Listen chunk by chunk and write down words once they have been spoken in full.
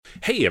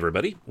Hey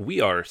everybody, we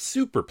are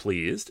super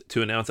pleased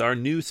to announce our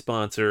new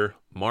sponsor,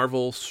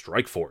 Marvel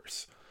Strike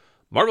Force.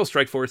 Marvel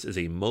Strike Force is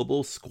a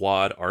mobile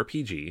squad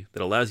RPG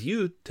that allows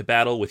you to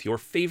battle with your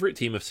favorite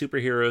team of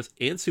superheroes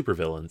and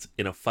supervillains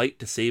in a fight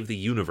to save the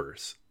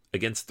universe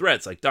against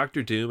threats like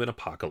Doctor Doom and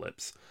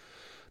Apocalypse.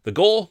 The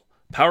goal?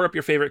 Power up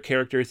your favorite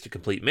characters to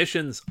complete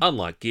missions,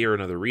 unlock gear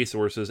and other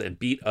resources, and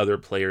beat other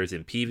players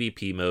in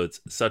PvP modes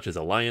such as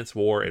Alliance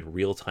War and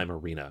Real-Time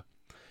Arena.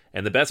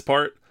 And the best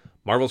part?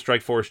 Marvel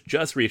Strike Force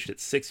just reached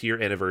its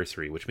 6-year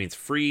anniversary, which means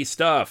free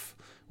stuff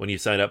when you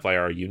sign up via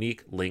our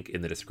unique link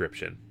in the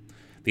description.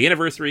 The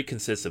anniversary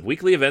consists of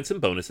weekly events and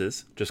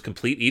bonuses. Just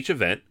complete each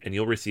event and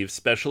you'll receive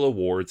special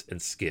awards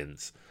and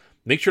skins.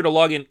 Make sure to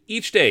log in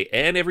each day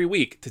and every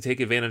week to take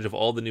advantage of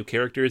all the new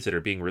characters that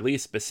are being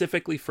released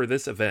specifically for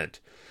this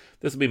event.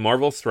 This will be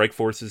Marvel Strike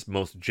Force's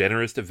most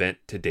generous event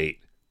to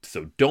date,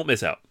 so don't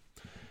miss out.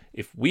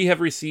 If we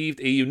have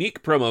received a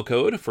unique promo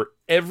code for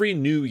every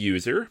new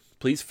user,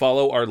 please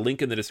follow our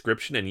link in the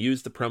description and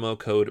use the promo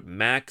code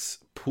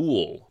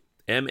MAXPOOL,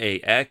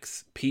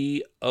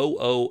 MAXPOOL.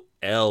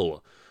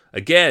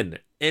 Again,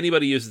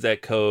 anybody uses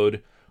that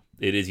code,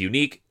 it is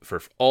unique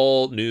for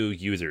all new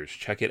users.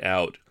 Check it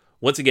out.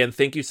 Once again,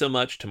 thank you so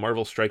much to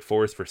Marvel Strike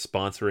Force for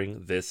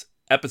sponsoring this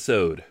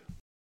episode.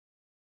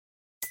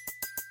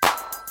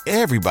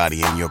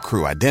 Everybody in your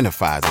crew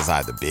identifies as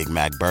either Big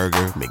Mac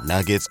Burger,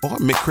 McNuggets, or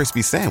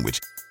McCrispy Sandwich.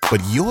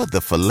 But you're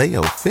the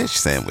Filet-O-Fish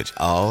Sandwich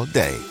all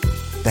day.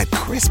 That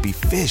crispy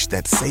fish,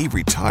 that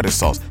savory tartar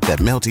sauce, that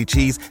melty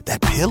cheese,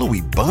 that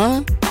pillowy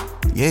bun.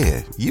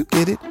 Yeah, you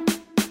get it.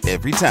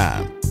 Every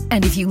time.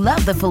 And if you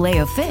love the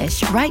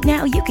Filet-O-Fish, right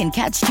now you can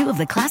catch two of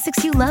the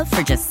classics you love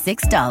for just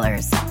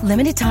 $6.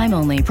 Limited time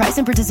only. Price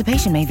and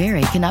participation may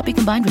vary. Cannot be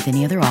combined with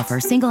any other offer.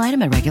 Single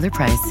item at regular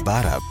price.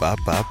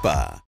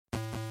 Ba-da-ba-ba-ba.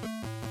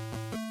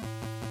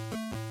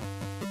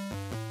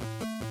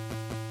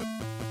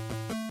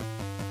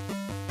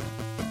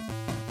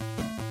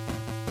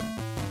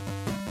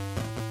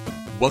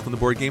 Welcome to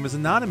Board Gamers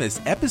Anonymous,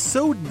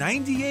 episode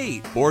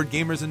 98. Board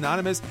Gamers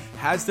Anonymous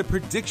has the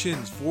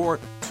predictions for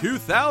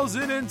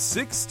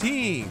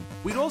 2016.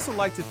 We'd also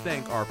like to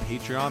thank our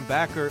Patreon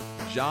backer,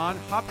 John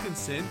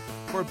Hopkinson,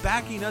 for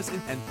backing us,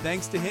 and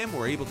thanks to him,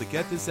 we're able to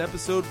get this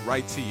episode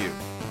right to you.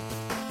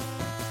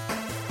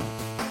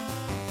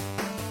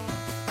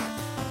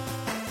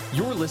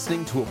 You're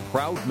listening to a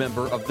proud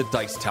member of the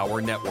Dice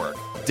Tower Network,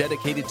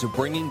 dedicated to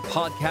bringing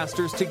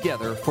podcasters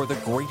together for the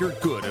greater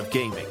good of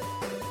gaming.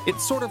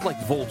 It's sort of like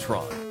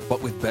Voltron,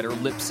 but with better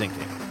lip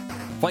syncing.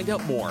 Find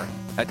out more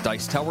at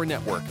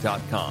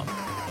Dicetowernetwork.com.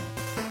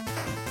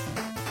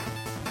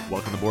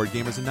 Welcome to Board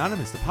Gamers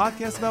Anonymous, the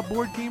podcast about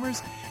board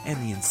gamers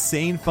and the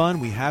insane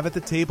fun we have at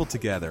the table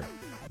together.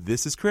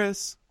 This is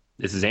Chris.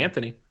 This is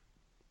Anthony.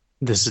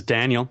 This is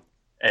Daniel.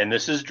 And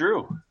this is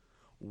Drew.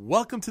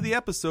 Welcome to the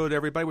episode,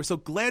 everybody. We're so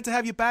glad to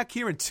have you back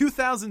here in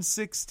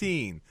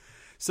 2016.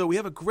 So we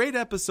have a great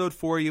episode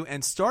for you,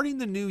 and starting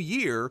the new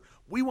year,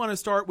 we want to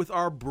start with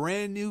our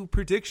brand new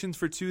predictions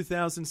for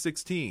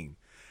 2016.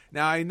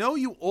 Now, I know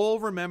you all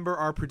remember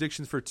our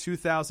predictions for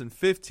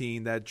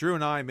 2015 that Drew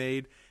and I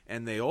made,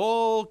 and they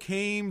all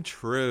came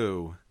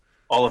true.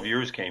 All of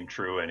yours came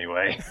true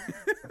anyway.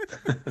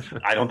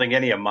 I don't think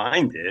any of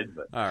mine did.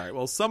 But all right,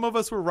 well, some of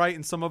us were right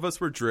and some of us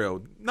were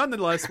Drew.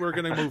 Nonetheless, we're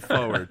going to move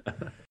forward.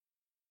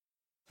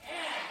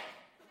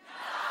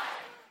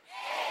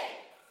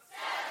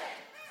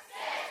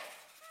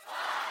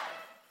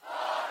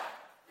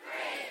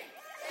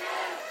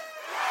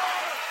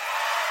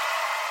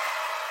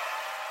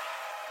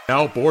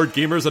 Now, Board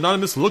Gamers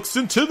Anonymous looks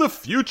into the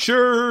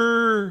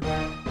future!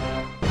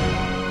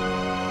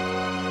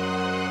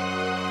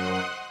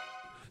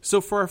 So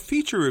for our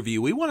feature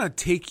review, we want to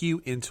take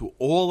you into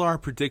all our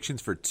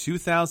predictions for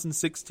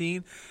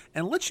 2016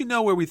 and let you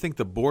know where we think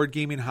the board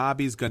gaming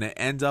hobby is going to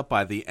end up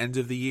by the end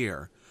of the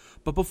year.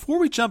 But before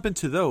we jump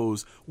into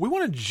those, we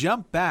want to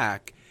jump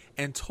back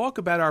and talk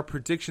about our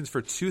predictions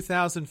for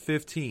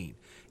 2015.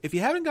 If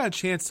you haven't got a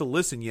chance to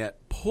listen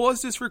yet,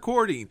 pause this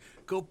recording.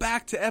 Go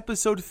back to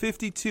episode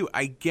 52.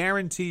 I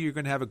guarantee you're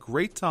going to have a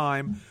great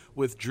time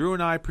with Drew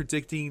and I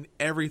predicting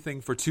everything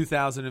for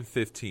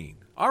 2015.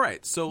 All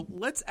right, so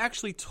let's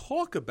actually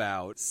talk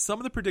about some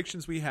of the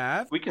predictions we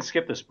have. we can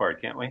skip this part,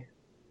 can't we?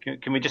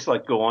 Can we just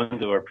go on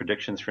to our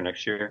predictions for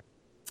next year?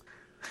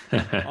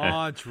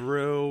 Aw,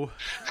 Drew.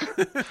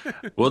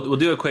 We'll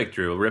do it quick,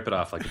 Drew. We'll rip it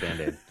off like a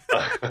Band-Aid.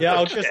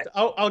 Yeah,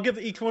 I'll give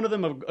each one of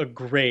them a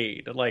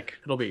grade. Like,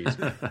 it'll be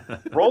easy.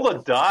 Roll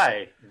a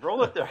die.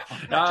 Roll it.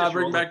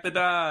 Bring back the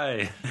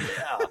die.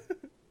 Yeah.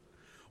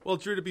 Well,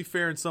 Drew, to be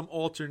fair, in some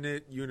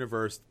alternate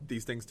universe,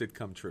 these things did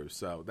come true,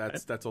 so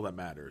that's all that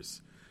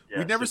matters. Yeah,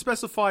 we never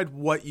specified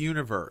what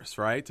universe,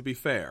 right? To be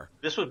fair.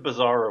 This was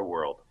Bizarro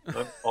World.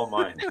 All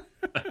mine.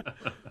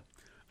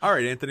 All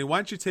right, Anthony, why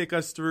don't you take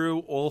us through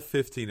all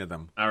 15 of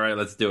them? All right,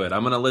 let's do it.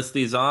 I'm going to list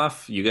these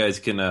off. You guys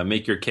can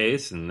make your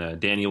case,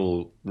 and Daniel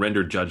will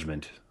render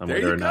judgment on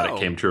whether or not it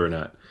came true or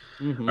not.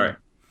 Mm-hmm. All right.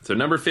 So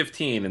number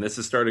 15, and this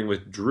is starting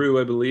with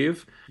Drew, I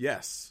believe.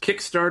 Yes.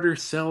 Kickstarter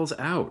sells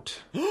out.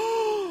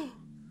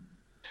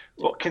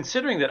 Well,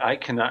 considering that I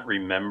cannot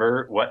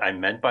remember what I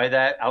meant by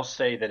that, I'll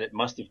say that it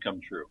must have come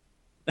true.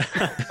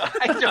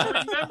 I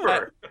don't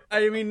remember.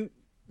 I mean,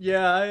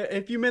 yeah,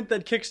 if you meant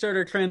that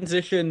Kickstarter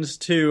transitions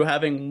to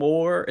having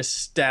more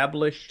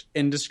established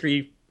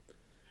industry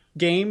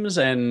games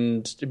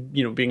and,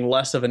 you know, being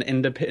less of an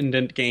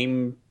independent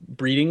game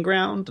breeding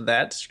ground,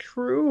 that's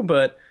true.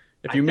 But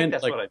if you meant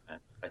that's like, what I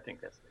meant. I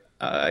think that's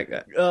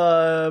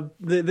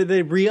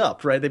they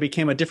re-upped, right? They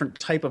became a different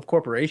type of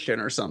corporation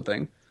or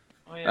something.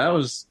 Oh, yeah. That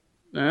was,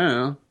 I don't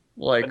know,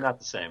 like, but not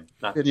the same.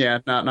 Not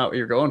what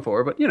you're going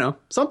for, but you know,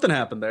 something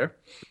happened there.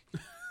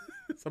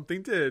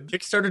 Something did.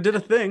 Kickstarter did a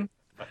thing.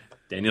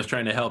 Daniel's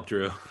trying to help,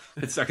 Drew.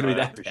 It's not going to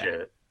be that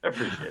bad. I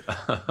appreciate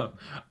it.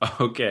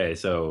 Okay,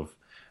 so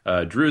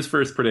Drew's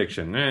first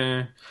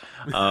prediction.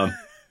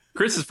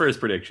 Chris's first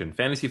prediction.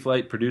 Fantasy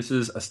Flight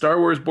produces a Star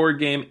Wars board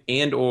game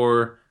and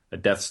or a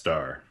Death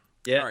Star.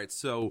 Yeah. All right,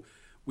 so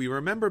we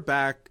remember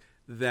back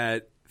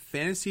that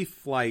Fantasy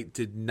Flight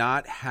did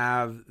not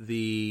have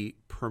the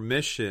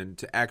permission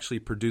to actually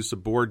produce a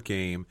board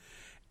game,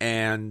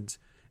 and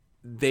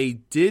they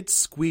did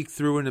squeak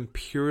through an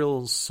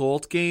Imperial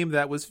Assault game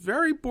that was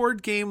very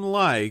board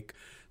game-like.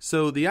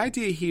 So the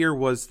idea here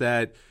was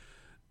that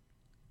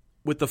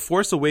with The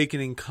Force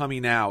Awakening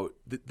coming out,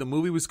 the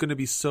movie was going to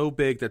be so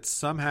big that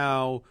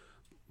somehow,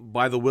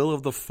 by the will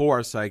of the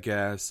Force, I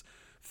guess,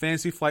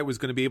 Fantasy Flight was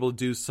going to be able to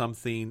do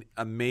something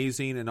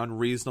amazing and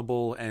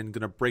unreasonable and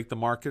going to break the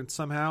market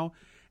somehow,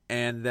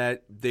 and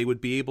that they would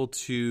be able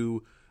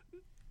to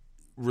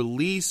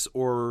release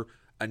or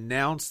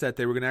announce that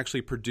they were going to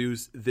actually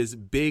produce this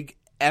big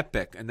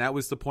epic, and that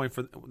was the point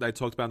that I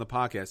talked about in the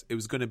podcast. It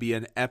was going to be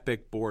an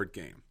epic board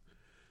game.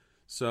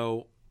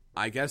 So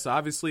I guess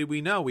obviously we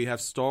know we have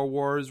Star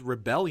Wars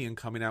Rebellion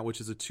coming out, which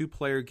is a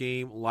 2-player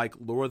game like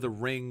Lord of the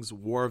Rings,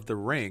 War of the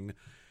Ring.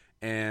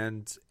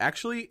 And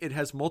actually, it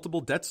has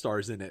multiple Death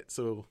Stars in it,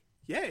 so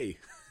yay!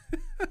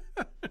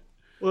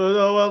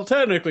 well,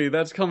 technically,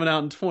 that's coming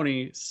out in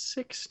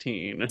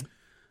 2016.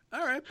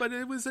 All right, but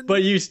it was.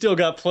 But you still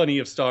got plenty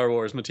of Star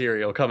Wars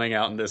material coming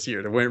out in this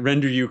year to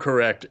render you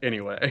correct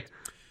anyway.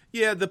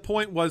 Yeah, the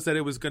point was that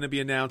it was going to be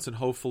announced and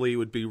hopefully it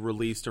would be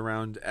released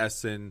around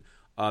Essen.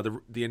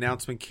 The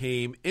announcement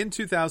came in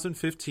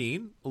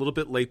 2015, a little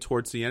bit late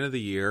towards the end of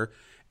the year.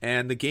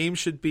 And the game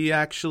should be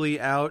actually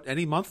out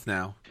any month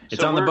now.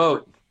 It's on the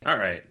boat. All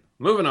right.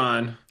 Moving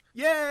on.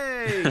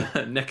 Yay!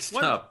 Next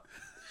up.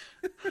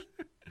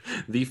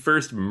 The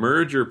first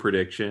merger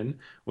prediction.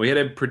 We had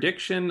a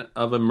prediction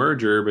of a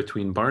merger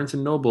between Barnes &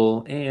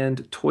 Noble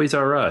and Toys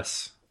R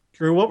Us.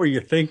 Drew, what were you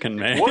thinking,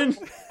 man? What?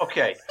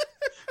 Okay.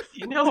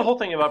 You know the whole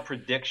thing about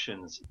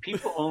predictions.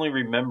 People only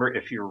remember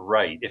if you're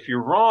right. If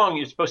you're wrong,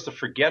 you're supposed to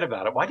forget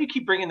about it. Why do you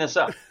keep bringing this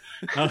up?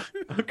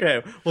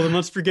 Okay, well then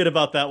let's forget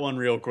about that one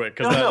real quick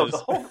because the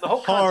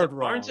whole hard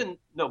concept.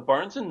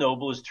 Barnes and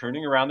Noble is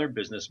turning around their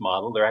business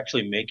model. They're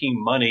actually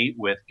making money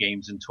with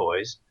games and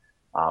toys,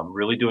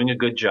 really doing a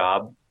good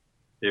job.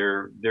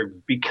 They're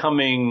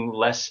becoming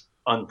less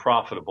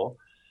unprofitable.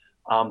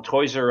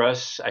 Toys R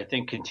Us, I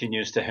think,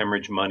 continues to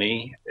hemorrhage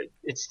money.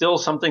 It's still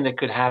something that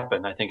could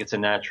happen. I think it's a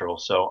natural.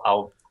 So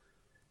I'll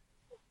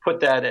put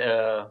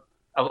that.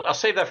 I'll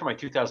save that for my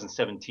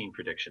 2017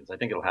 predictions. I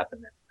think it'll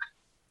happen then.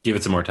 Give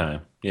it some more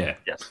time. Yeah.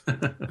 Yes.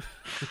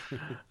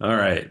 All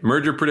right.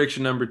 Merger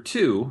prediction number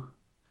 2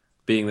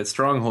 being that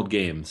Stronghold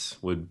Games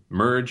would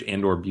merge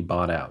and or be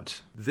bought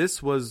out.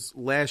 This was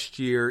last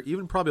year,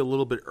 even probably a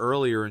little bit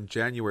earlier in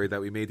January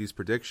that we made these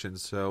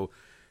predictions. So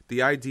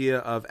the idea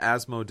of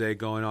Asmodee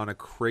going on a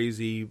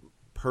crazy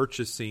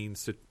purchasing,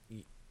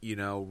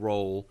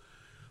 role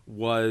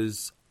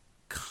was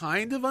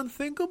kind of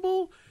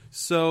unthinkable.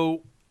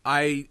 So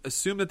I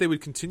assumed that they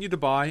would continue to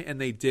buy, and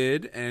they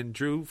did. And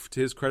Drew, to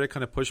his credit,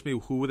 kind of pushed me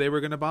who they were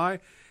going to buy.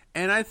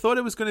 And I thought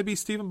it was going to be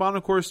Stephen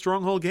Bonacour's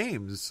Stronghold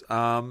Games.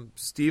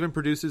 Stephen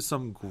produces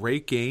some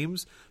great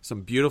games,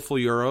 some beautiful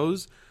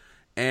Euros.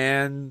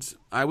 And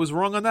I was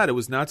wrong on that. It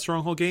was not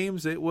Stronghold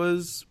Games. It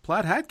was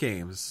Plaid Hat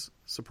Games,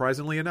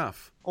 surprisingly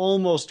enough.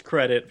 Almost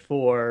credit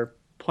for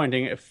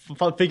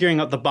figuring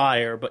out the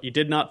buyer, but you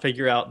did not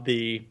figure out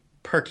the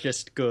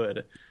purchased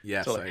good.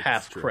 Yes, so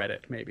half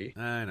credit, maybe.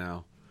 I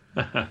know.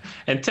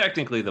 And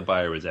technically the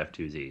buyer was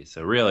F2Z,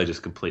 so really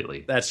just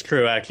completely. That's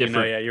true, actually.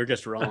 Different. No, yeah, you're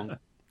just wrong.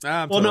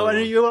 Now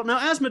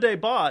Asmodee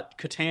bought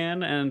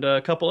Catan and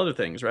a couple other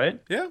things, right?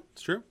 Yeah,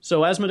 it's true.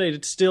 So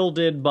Asmodee still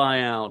did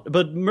buy out,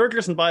 but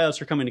mergers and buyouts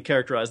are coming to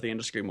characterize the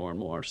industry more and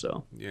more.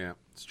 So yeah,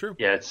 it's true.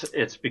 Yeah,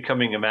 it's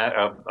becoming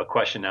a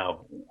question now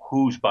of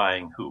who's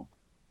buying who.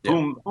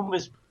 Yeah. Who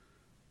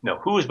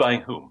is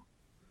buying whom?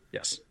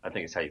 Yes, I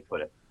think it's how you put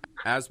it.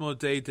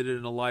 Asmodee did it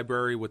in a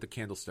library with a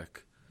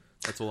candlestick.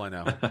 That's all I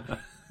know.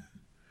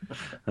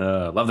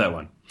 Love that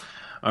one.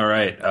 All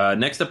right.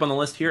 Next up on the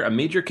list here, a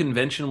major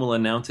convention will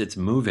announce it's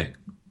moving.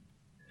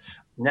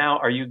 Now,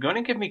 are you going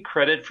to give me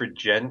credit for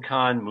Gen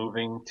Con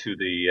moving to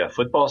the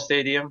football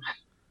stadium?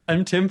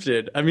 I'm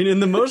tempted. I mean, in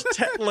the most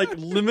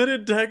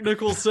limited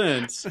technical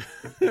sense,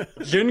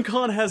 Gen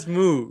Con has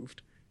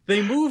moved.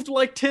 They moved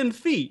like 10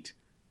 feet.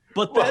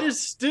 But that is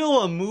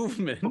still a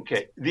movement.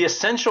 Okay. The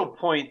essential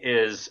point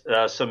is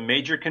some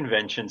major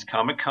conventions.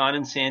 Comic-Con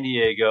in San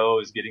Diego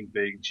is getting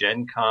big.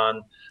 Gen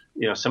Con,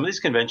 some of these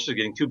conventions are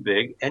getting too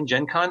big, and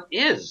Gen Con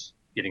is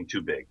getting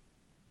too big.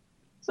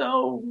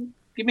 So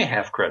give me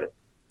half credit.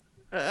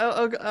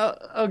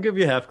 I'll give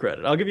you half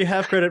credit. I'll give you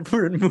half credit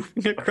for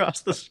moving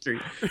across the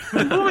street.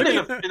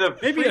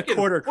 Maybe a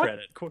quarter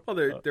credit. Well,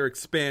 they're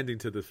expanding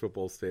to the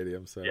football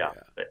stadium, so yeah.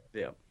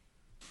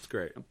 It's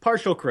great.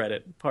 Partial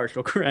credit.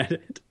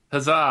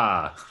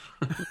 Huzzah!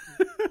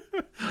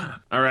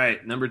 All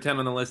right, number 10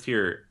 on the list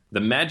here. The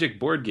Magic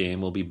board game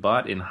will be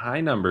bought in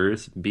high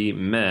numbers, be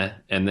meh,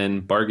 and then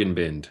bargain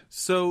binned.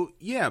 So,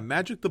 yeah,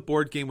 Magic the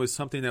board game was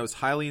something that was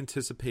highly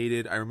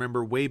anticipated. I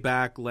remember way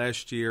back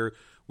last year,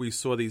 we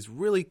saw these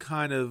really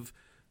kind of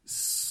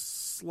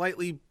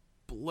slightly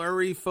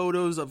blurry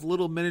photos of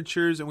little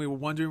miniatures, and we were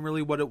wondering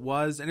really what it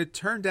was. And it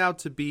turned out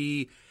to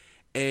be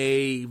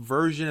a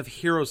version of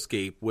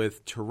Heroescape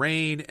with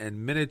terrain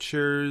and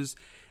miniatures,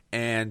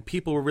 and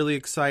people were really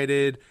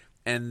excited.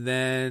 And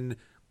then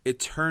it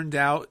turned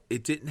out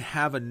it didn't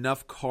have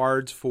enough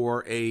cards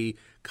for a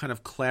kind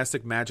of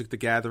classic Magic the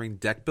Gathering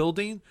deck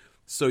building.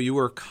 So you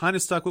were kind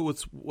of stuck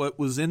with what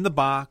was in the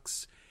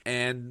box.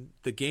 And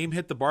the game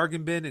hit the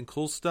bargain bin and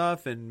cool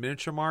stuff and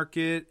miniature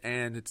market,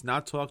 and it's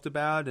not talked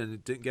about, and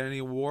it didn't get any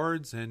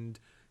awards, and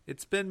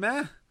it's been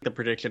meh. The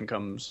prediction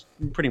comes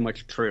pretty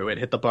much true. It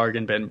hit the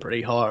bargain bin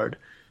pretty hard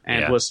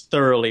and was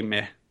thoroughly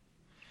meh.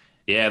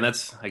 Yeah, and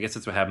I guess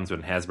that's what happens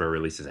when Hasbro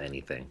releases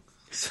anything.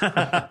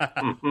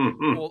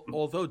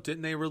 Although,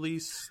 didn't they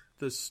release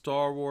the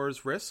Star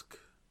Wars Risk?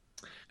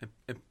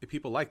 And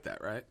people like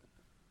that, right?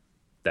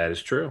 That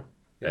is true.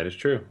 That is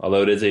true.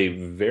 Although it is a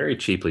very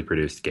cheaply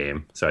produced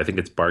game, so I think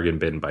it's bargain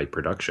bin by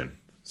production.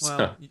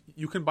 Well,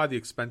 you can buy the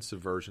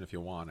expensive version if you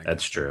want.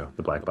 That's true.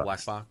 The black box.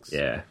 Black box.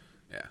 Yeah.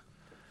 Yeah.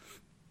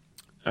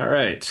 All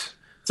right.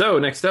 So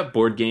next up,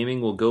 board gaming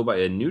will go by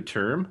a new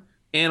term: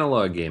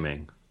 analog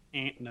gaming.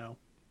 No.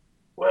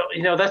 Well,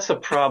 that's the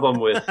problem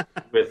with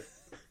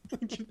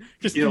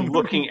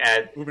looking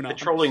at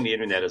patrolling the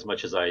internet as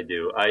much as I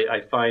do.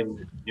 I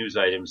find news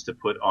items to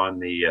put on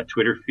the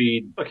Twitter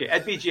feed. Okay,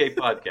 at BGA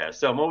Podcast.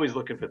 So I'm always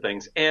looking for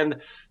things. And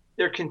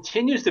there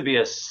continues to be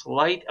a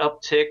slight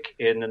uptick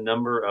in the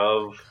number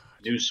of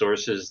news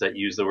sources that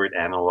use the word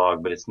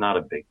analog, but it's not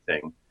a big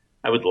thing.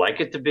 I would like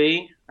it to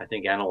be. I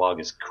think analog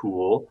is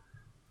cool,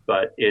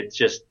 but it's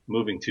just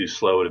moving too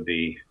slow to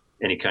be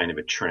any kind of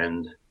a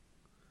trend.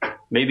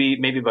 Maybe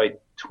by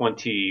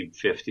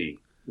 2050.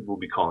 We'll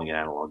be calling it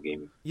analog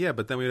gaming. Yeah,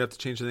 but then we'd have to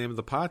change the name of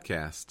the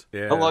podcast.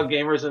 Yeah. Analog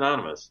Gamers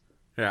Anonymous.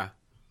 Yeah.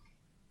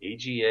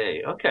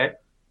 BGA. Okay.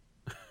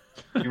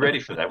 You ready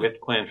for that? We have to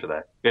plan for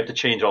that. We have to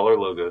change all our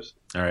logos.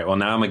 All right. Well,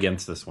 now I'm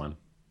against this one.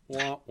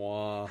 Wah,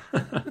 wah.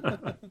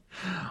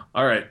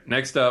 All right.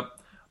 Next up,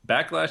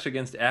 backlash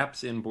against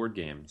apps in board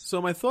games.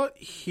 So my thought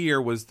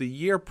here was the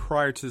year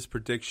prior to this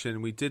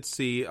prediction, we did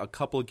see a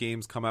couple of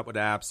games come out with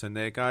apps, and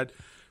they got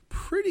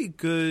pretty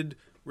good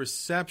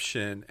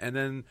reception. And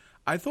then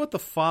I thought the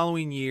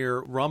following year,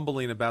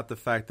 rumbling about the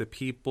fact that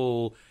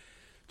people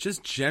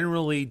just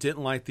generally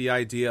didn't like the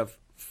idea of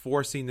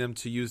forcing them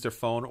to use their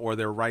phone or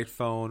their right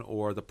phone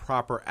or the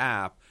proper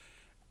app.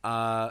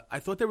 I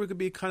thought there would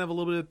be kind of a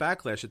little bit of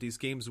backlash that these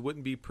games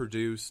wouldn't be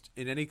produced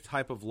in any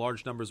type of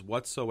large numbers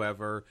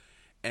whatsoever,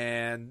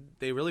 and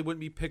they really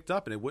wouldn't be picked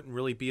up, and it wouldn't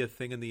really be a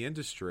thing in the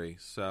industry.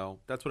 So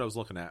that's what I was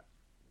looking at.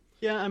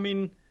 Yeah, I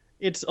mean,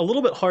 it's a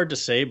little bit hard to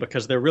say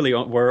because there really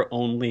were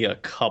only a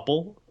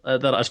couple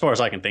that, as far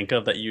as I can think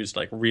of, that used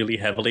like really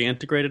heavily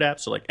integrated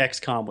apps. So like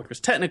XCOM, which was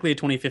technically a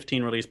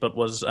 2015 release but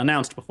was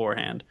announced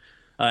beforehand,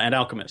 and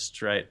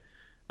Alchemist, right?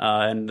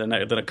 And then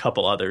a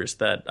couple others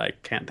that I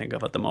can't think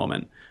of at the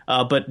moment.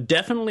 But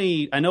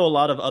definitely, I know a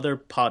lot of other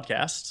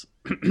podcasts,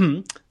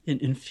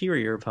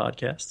 inferior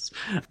podcasts,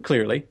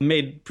 clearly,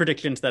 made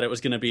predictions that it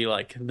was going to be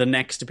like the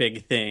next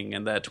big thing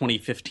and that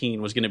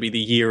 2015 was going to be the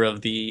year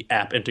of the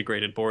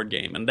app-integrated board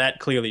game. And that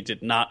clearly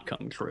did not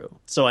come true.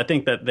 So I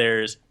think that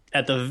there's,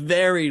 at the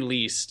very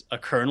least, a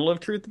kernel of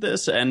truth to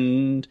this,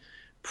 and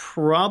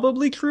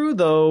probably true,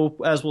 though,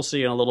 as we'll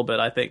see in a little bit,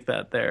 I think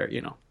that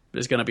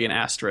there's going to be an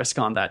asterisk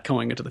on that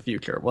going into the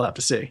future. We'll have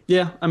to see.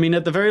 Yeah, I mean,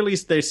 at the very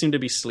least, they seem to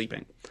be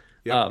sleeping.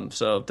 Yep.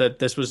 So that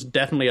this was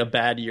definitely a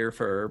bad year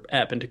for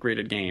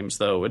app-integrated games,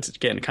 though it's,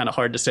 again, kind of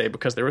hard to say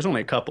because there was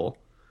only a couple.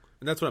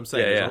 And that's what I'm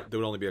saying. Yeah. There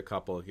would only be a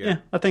couple. Yeah,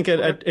 I think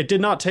it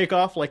did not take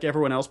off like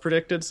everyone else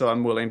predicted, so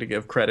I'm willing to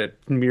give credit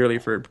merely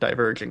for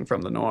diverging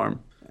from the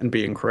norm and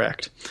being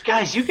correct.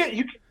 Guys, you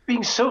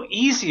being so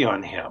easy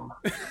on him.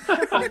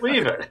 I can't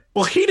believe it.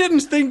 Well, he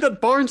didn't think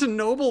that Barnes &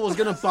 Noble was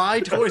going to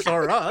buy Toys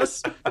R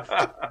Us.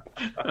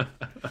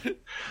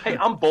 Hey,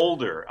 I'm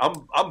bolder.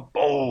 I'm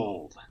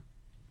bold.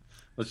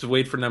 Let's just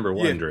wait for number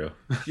one, Drew.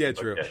 Yeah,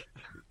 Drew. Okay.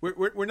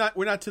 We're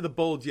not to the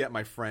bold yet,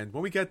 my friend.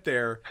 When we get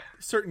there,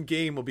 a certain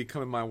game will be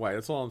coming my way.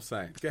 That's all I'm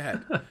saying. Go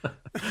ahead.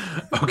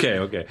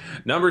 Okay.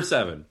 Number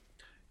 7.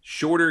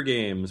 Shorter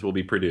games will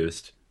be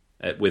produced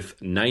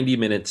with 90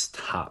 minutes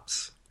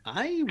tops.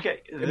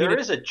 There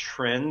is a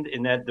trend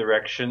in that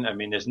direction. I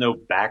mean, there's no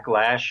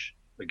backlash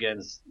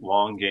against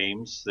long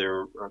games.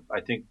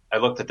 I think I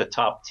looked at the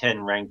top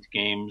 10 ranked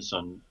games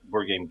on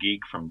Board Game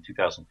Geek from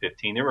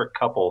 2015. There were a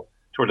couple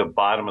toward the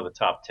bottom of the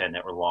top 10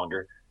 that were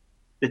longer.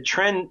 The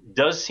trend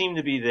does seem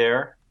to be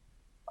there.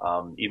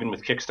 Even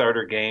with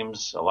Kickstarter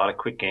games, a lot of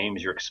quick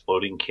games, you're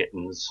exploding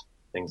kittens,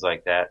 things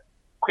like that.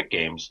 Quick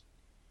games.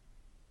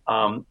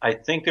 I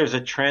think there's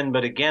a trend,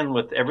 but again,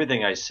 with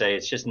everything I say,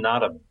 it's just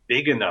not a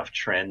big enough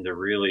trend to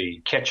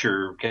really catch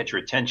your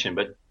attention.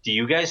 But do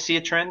you guys see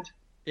a trend?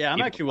 Yeah,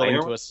 I'm actually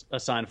willing to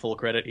assign full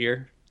credit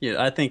here.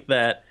 Yeah, I think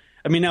that.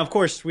 I mean, now of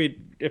course,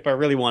 if I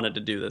really wanted to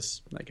do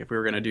this, like if we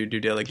were going to do due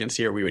diligence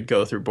here, we would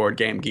go through Board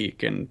Game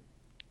Geek and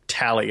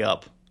tally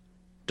up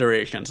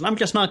durations, and I'm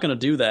just not going to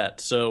do that.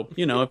 So,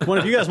 if one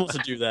of you guys wants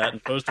to do that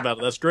and post about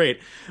it, that's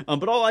great.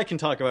 But all I can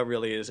talk about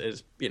really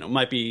is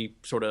might be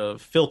sort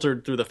of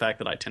filtered through the fact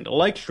that I tend to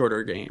like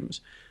shorter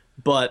games.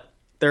 But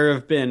there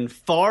have been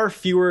far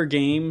fewer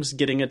games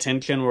getting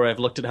attention where I've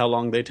looked at how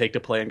long they take to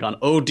play and gone,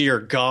 oh dear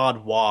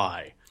God,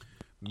 why?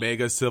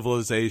 Mega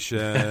Civilization.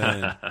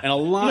 And a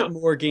lot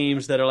more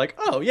games that are like,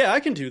 oh yeah, I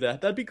can do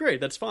that. That'd be great.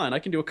 That's fine. I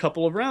can do a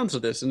couple of rounds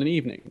of this in an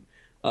evening.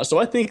 So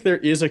I think there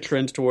is a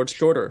trend towards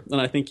shorter,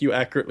 and I think you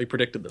accurately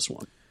predicted this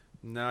one.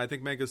 No, I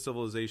think Mega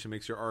Civilization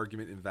makes your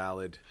argument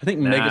invalid. I think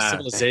Mega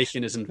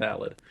Civilization is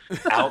invalid.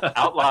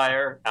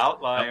 Outlier.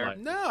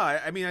 No,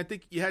 I mean, I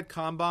think you had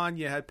Kanban,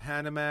 you had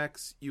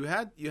Panamax, you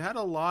had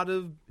a lot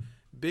of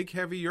big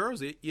heavy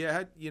Euros. You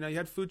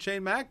had Food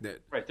Chain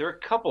Magnet. Right, there are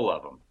a couple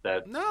of them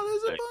that. No,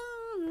 there's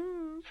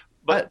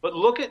But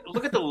look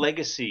at the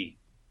legacy,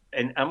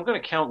 and I'm going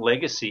to count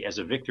legacy as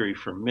a victory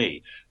for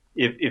me.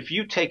 If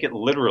you take it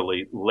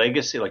literally,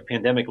 Legacy, like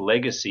Pandemic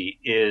Legacy,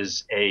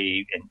 is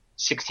a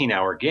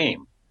 16-hour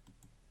game,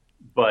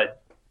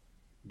 but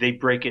they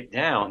break it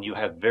down. You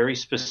have very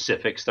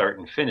specific start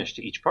and finish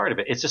to each part of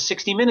it. It's a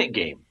 60-minute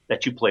game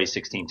that you play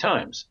 16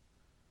 times.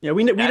 Yeah,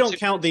 we don't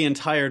count the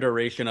entire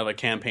duration of a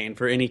campaign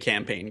for any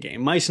campaign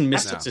game. Mice and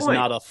Mystics is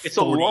not a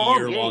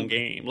 40-year-long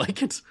game.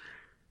 Like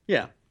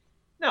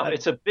No,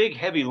 it's a big,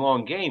 heavy,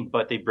 long game,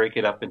 but they break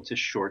it up into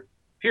short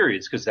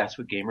periods because that's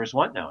what gamers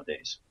want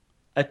nowadays.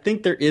 I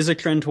think there is a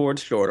trend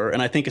towards shorter,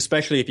 and I think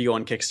especially if you go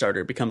on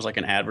Kickstarter, it becomes like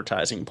an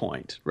advertising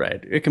point,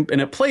 right?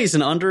 And it plays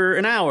in under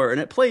an hour, and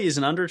it plays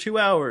in under 2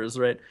 hours,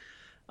 right?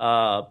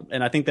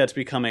 And I think that's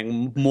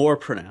becoming more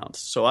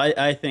pronounced. So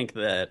I think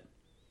that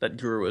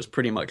Guru is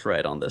pretty much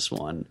right on this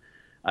one.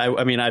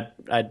 I mean,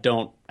 I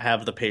don't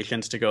have the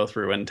patience to go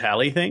through and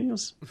tally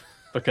things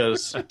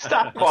because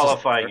stop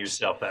qualifying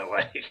yourself that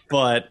way.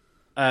 But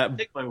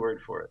take my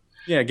word for it.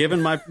 Yeah,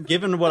 given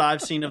what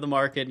I've seen of the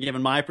market,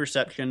 given my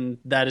perception,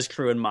 that is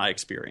true in my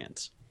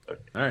experience. All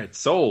right,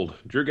 sold.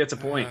 Drew gets a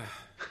point.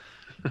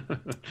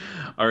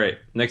 All right,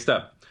 next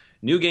up.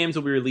 New games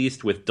will be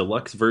released with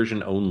deluxe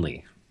version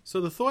only.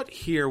 So the thought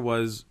here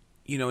was,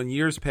 in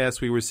years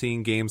past, we were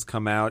seeing games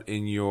come out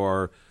in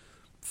your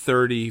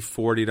 $30,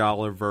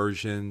 $40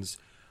 versions.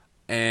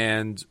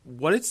 And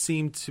what it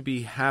seemed to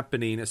be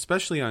happening,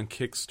 especially on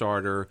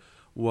Kickstarter,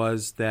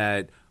 was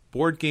that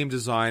board game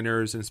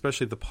designers, and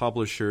especially the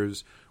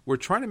publishers, were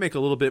trying to make a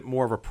little bit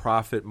more of a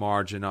profit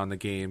margin on the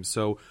game.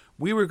 So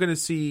we were going to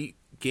see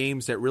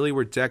games that really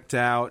were decked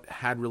out,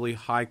 had really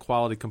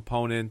high-quality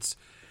components,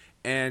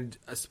 and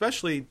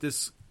especially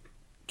this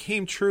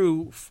came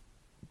true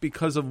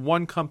because of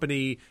one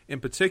company in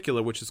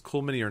particular, which is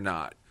Cool Mini or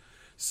Not.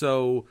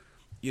 So,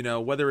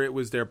 whether it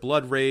was their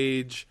Blood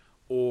Rage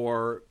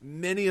or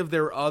many of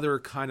their other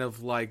kind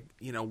of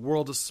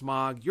World of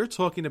Smog, you're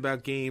talking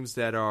about games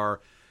that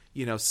are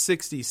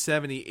 60,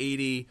 70,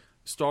 80.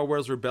 Star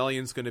Wars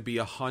Rebellion's going to be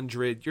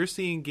 100. You're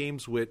seeing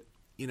games with,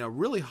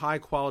 really high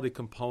quality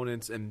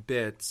components and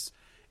bits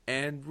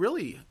and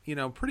really,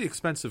 pretty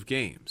expensive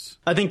games.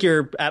 I think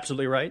you're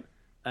absolutely right.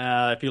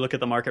 If you look at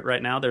the market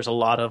right now, there's a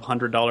lot of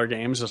 $100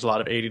 games. There's a lot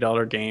of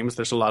 $80 games.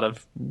 There's a lot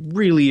of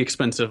really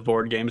expensive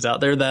board games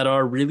out there that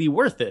are really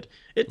worth it.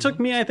 It took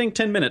me, I think,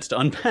 10 minutes to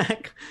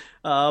unpack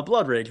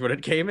Blood Rage when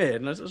it came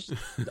in. This is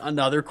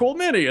another cool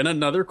mini and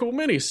another cool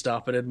mini.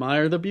 Stop and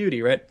admire the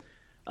beauty, right?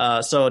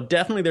 So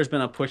definitely there's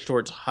been a push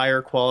towards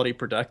higher quality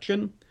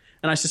production.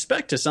 And I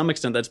suspect to some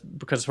extent that's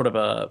because sort of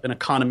an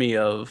economy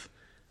of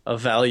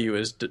value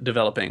is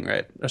developing,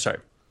 right?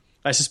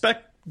 I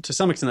suspect to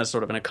some extent that's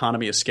sort of an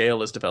economy of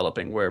scale is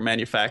developing where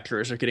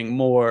manufacturers are getting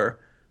more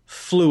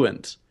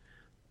fluent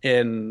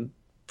in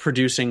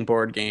producing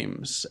board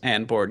games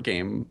and board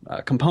game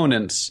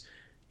components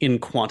in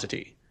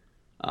quantity.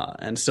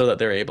 And so that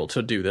they're able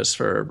to do this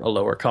for a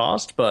lower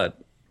cost. But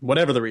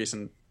whatever the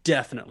reason,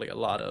 definitely a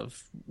lot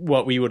of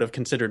what we would have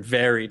considered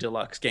very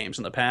deluxe games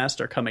in the past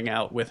are coming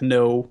out with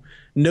no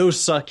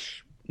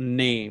such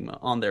name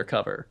on their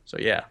cover. So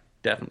yeah,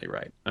 definitely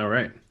right. All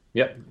right.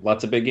 Yep,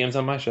 lots of big games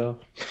on my shelf.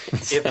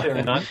 If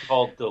they're not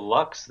called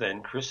deluxe,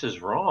 then Chris is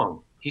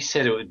wrong. He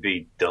said it would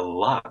be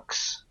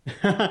deluxe.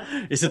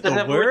 Is it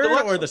the word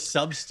or the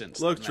substance?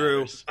 Look,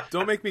 Drew,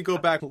 don't make me go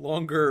back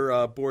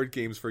longer board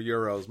games for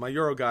Euros. My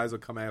Euro guys will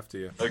come after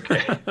you.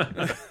 Okay.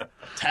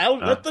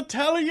 Let the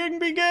tallying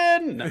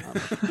begin. No.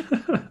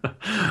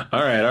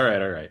 All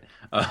right.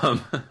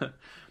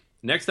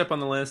 Next up on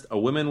the list, a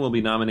woman will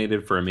be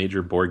nominated for a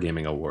major board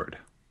gaming award.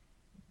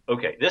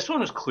 Okay, this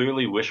one was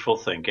clearly wishful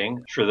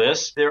thinking. For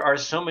this, there are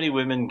so many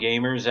women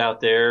gamers out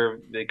there.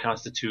 They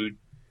constitute,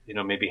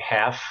 maybe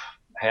half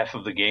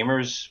of the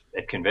gamers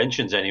at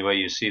conventions anyway.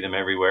 You see them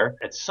everywhere.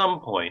 At some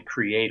point,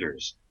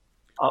 creators.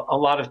 A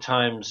lot of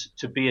times,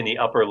 to be in the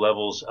upper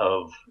levels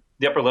of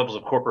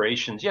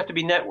corporations, you have to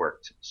be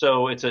networked.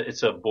 So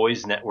it's a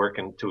boys' network,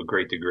 and to a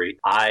great degree.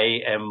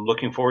 I am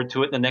looking forward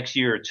to it in the next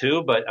year or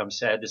two, but I'm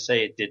sad to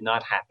say it did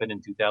not happen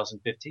in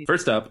 2015.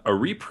 First up, a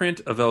reprint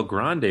of El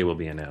Grande will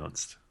be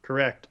announced.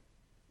 Correct.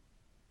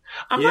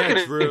 I'm not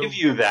going to give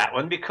you that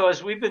one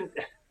because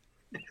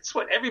it's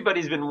what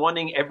everybody's been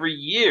wanting every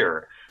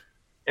year.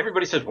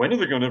 Everybody says, when are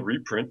they going to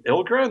reprint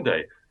El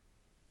Grande?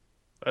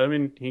 I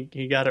mean,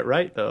 he got it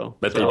right, though.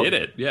 But they did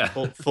it, yeah.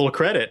 Full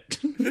credit.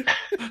 You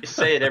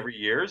say it every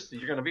year, so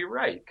you're going to be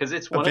right. Because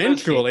it's one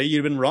Eventually, of those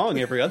you've been wrong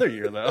every other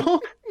year,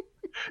 though.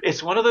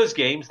 It's one of those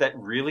games that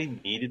really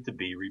needed to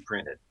be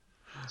reprinted.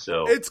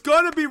 So it's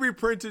going to be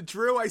reprinted,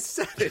 Drew. I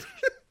said it.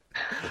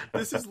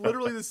 This is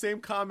literally the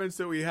same comments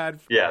that we had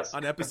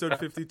on episode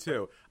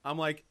 52. I'm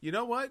like, you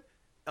know what?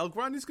 El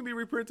Grande's going to be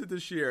reprinted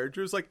this year.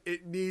 Drew's like,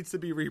 it needs to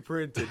be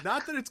reprinted.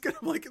 Not that it's going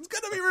to, it's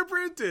going to be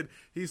reprinted.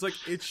 He's like,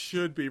 it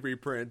should be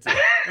reprinted.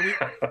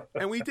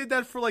 And we did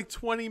that for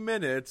 20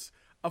 minutes.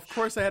 Of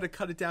course, I had to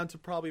cut it down to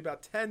probably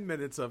about 10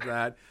 minutes of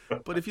that.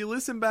 But if you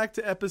listen back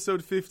to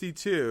episode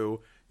 52,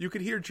 you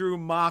could hear Drew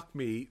mock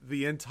me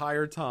the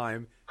entire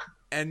time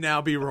and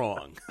now be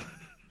wrong.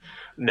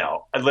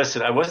 No,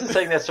 listen, I wasn't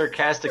saying that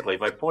sarcastically.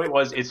 My point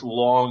was it's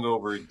long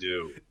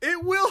overdue.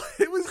 It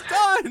was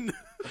done.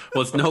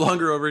 Well, it's no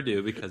longer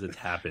overdue because it's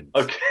happened.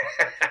 Okay.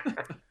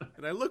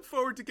 And I look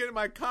forward to getting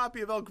my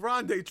copy of El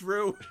Grande,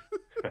 Drew.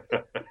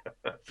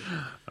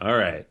 All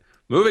right.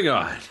 Moving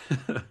on.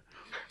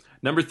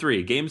 Number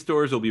 3, game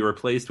stores will be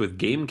replaced with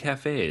game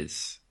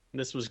cafes.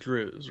 This was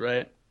Drew's,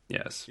 right?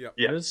 Yes. Yep.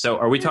 Yeah. So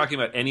are we talking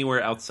about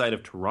anywhere outside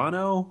of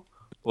Toronto?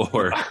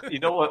 Or You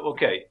know what?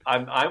 Okay.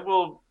 I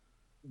will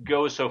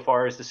go so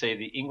far as to say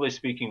the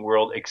English-speaking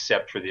world,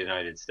 except for the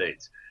United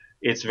States.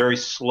 It's very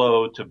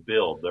slow to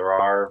build.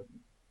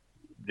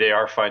 They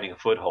are finding a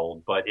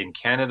foothold, but in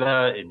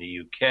Canada, in the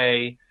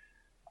UK,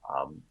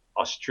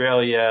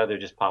 Australia, they're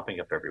just popping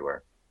up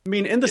everywhere. I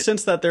mean, in the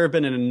sense that there have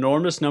been an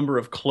enormous number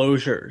of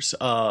closures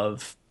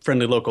of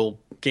friendly local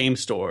game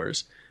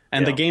stores,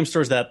 and the game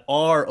stores that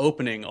are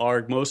opening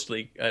are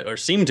mostly, or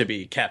seem to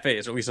be,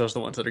 cafes, or at least those are the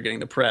ones that are getting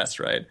the press,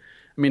 right?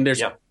 I mean,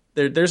 there's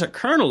a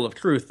kernel of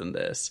truth in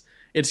this.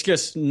 It's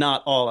just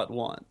not all at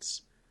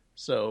once.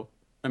 So,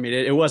 I mean,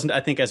 it wasn't,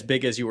 I think, as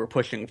big as you were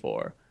pushing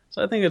for.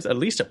 So I think it's at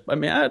least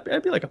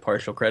I'd be like a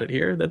partial credit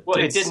here.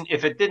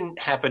 If it didn't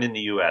happen in the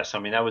U.S., I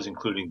mean, that was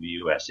including the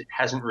U.S. It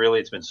hasn't really.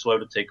 It's been slow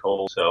to take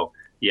hold. So,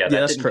 that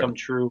didn't come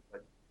true.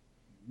 But,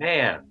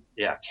 man,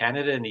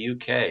 Canada and the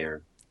U.K.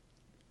 are.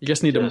 You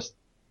just need to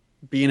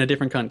be in a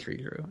different country,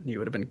 Drew. You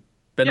would have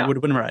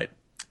been right.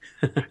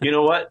 You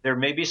know what? There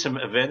may be some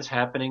events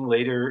happening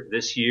later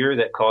this year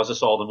that cause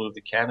us all to move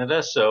to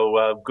Canada.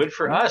 So good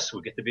for us.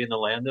 We get to be in the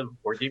land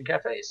of board game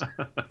cafes.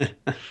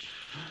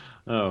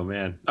 Oh,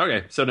 man.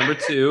 Okay, so number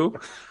 2.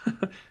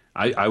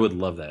 I would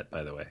love that,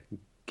 by the way.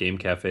 Game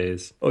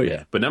cafes. Oh,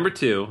 yeah. But number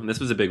 2, and this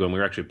was a big one. We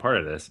were actually part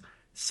of this.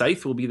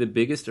 Scythe will be the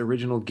biggest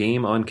original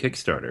game on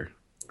Kickstarter.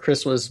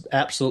 Chris was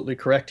absolutely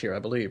correct here, I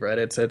believe, right?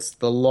 It's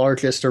the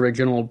largest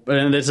original,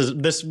 and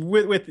this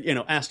with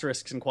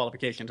asterisks and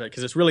qualifications, right?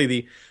 Because it's really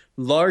the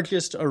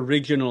largest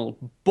original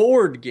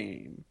board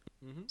game.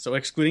 Mm-hmm. So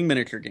excluding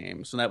miniature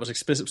games, and that was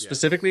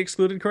specifically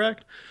excluded,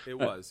 correct? It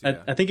was.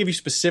 Yeah. I think if you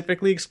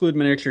specifically exclude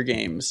miniature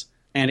games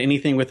and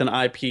anything with an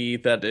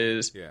IP that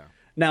is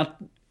now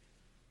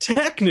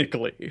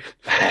technically.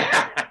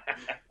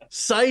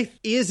 Scythe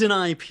is an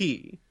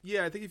IP.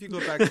 Yeah, I think if you go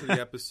back to the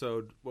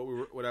episode,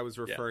 what I was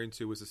referring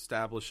to was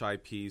established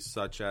IPs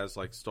such as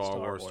Star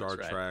Wars, Star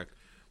Trek,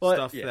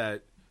 stuff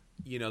that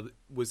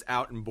was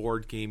out in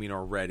board gaming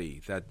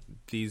already. That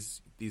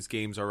these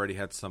games already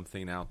had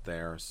something out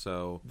there.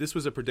 So this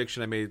was a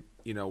prediction I made,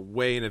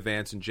 way in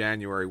advance in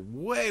January,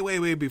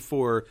 way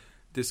before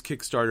this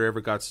Kickstarter ever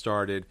got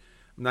started.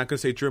 I'm not going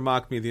to say Drew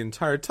mocked me the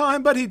entire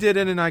time, but he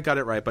didn't, and I got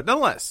it right. But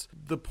nonetheless,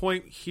 the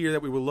point here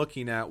that we were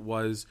looking at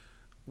was,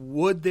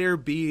 would there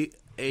be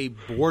a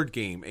board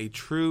game, a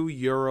true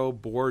Euro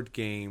board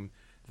game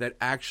that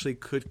actually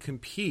could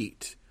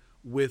compete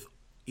with,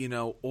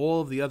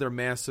 all of the other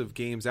massive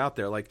games out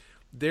there?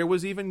 There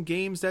was even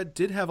games that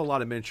did have a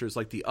lot of miniatures,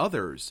 like the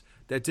Others,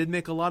 that did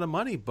make a lot of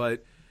money,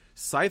 but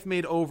Scythe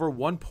made over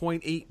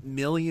 $1.8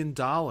 million,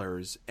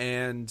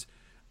 and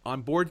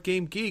on Board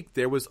Game Geek,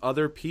 there was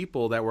other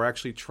people that were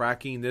actually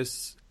tracking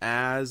this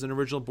as an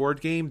original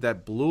board game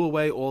that blew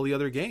away all the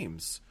other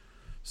games.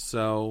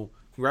 So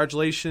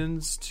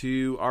congratulations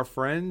to our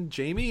friend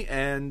Jamie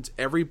and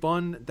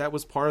everyone that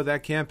was part of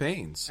that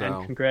campaign. So.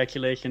 And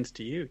congratulations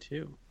to you,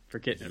 too.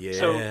 Forget it. Yes.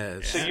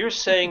 So you're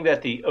saying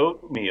that the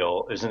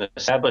oatmeal is an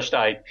established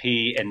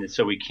IP, and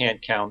so we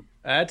can't count.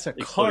 That's a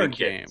card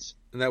game.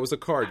 And that was a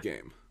card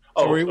game.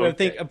 So I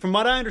think, from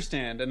what I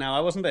understand, and now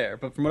I wasn't there,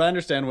 but from what I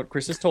understand, what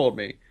Chris has told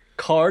me,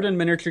 card and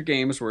miniature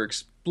games were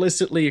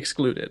explicitly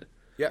excluded.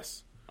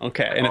 Yes.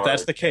 Okay, and if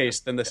that's the case,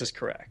 then this is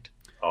correct.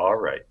 All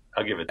right.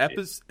 I'll give it to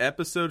you.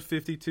 Episode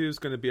 52 is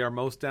going to be our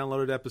most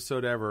downloaded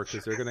episode ever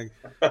because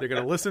they're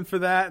gonna listen for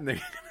that and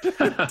they're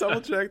gonna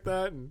double check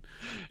that, and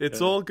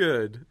it's all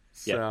good.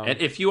 So. Yeah, and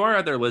if you are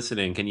out there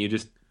listening, can you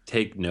just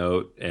take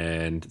note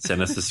and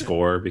send us the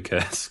score,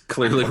 because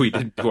clearly we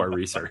didn't do our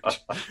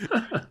research.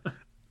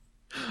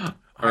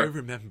 I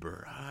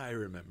remember.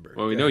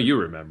 Well, we know you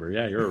remember.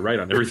 Yeah, you're right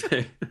on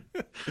everything.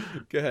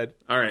 Go ahead.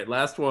 All right,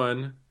 last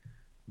one.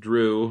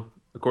 Drew,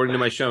 according to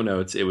my show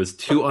notes, it was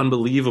too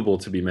unbelievable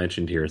to be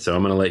mentioned here, so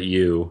I'm going to let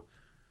you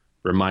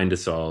remind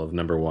us all of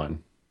number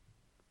one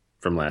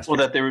from last year.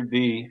 Well, that there would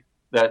be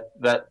that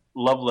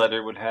Love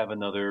Letter would have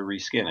another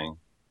reskinning.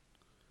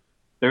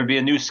 There would be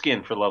a new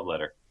skin for Love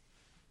Letter.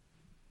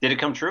 Did it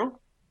come true?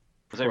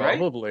 Was that right?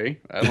 Probably.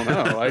 I don't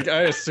know.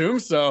 I assume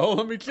so.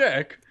 Let me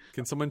check.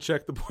 Can someone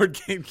check the Board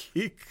Game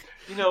Geek?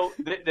 You know,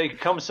 they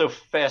come so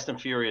fast and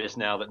furious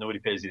now that nobody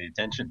pays any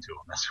attention to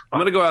them. I'm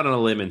going to go out on a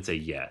limb and say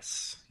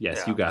yes.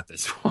 Yes, you got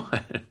this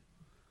one.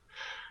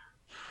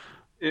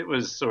 It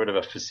was sort of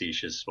a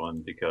facetious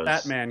one because...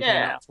 Batman came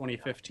out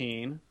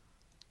 2015.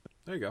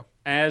 There you go.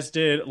 As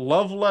did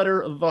Love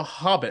Letter The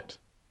Hobbit.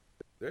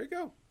 There you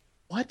go.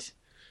 What?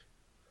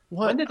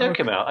 When did that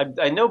come out?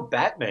 I know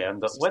Batman,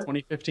 but when?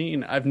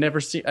 2015. I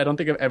don't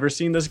think I've ever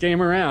seen this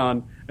game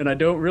around, and I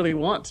don't really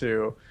want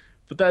to,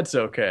 but that's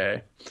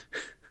okay.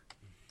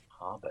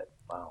 Hobbit.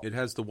 Wow. It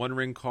has the One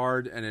Ring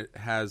card, and it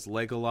has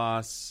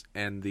Legolas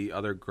and the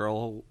other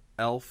girl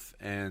elf,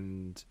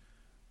 and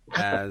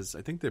as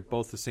I think they're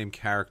both the same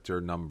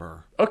character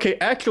number. Okay,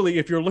 actually,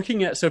 if you're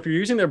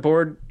using their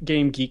Board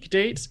Game Geek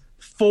dates,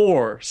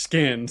 4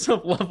 skins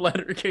of Love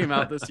Letter came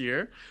out this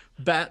year.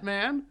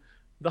 Batman,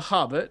 The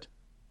Hobbit,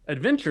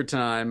 Adventure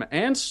Time,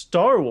 and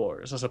Star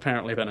Wars has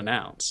apparently been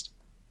announced.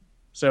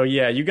 So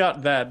yeah, you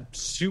got that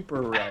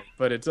super right,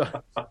 but it's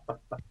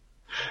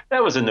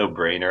that was a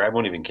no-brainer. I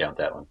won't even count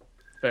that one.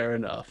 Fair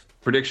enough.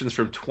 Predictions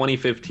from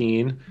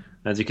 2015,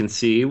 as you can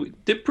see, we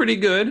did pretty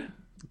good.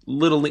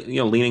 Little,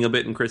 leaning a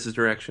bit in Chris's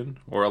direction,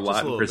 or a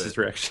lot in Chris's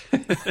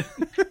direction.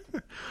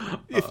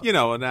 If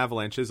an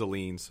avalanche is a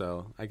lean,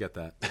 so I get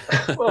that.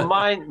 Well,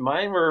 mine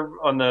were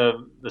on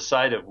the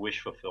side of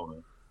wish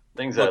fulfillment.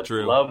 Things that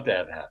I'd love to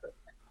have happen.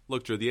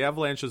 Look, Drew, the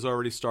avalanche has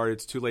already started.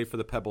 It's too late for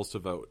the pebbles to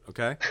vote,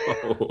 okay?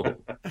 Oh,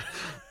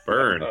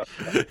 burn.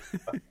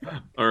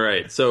 All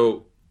right,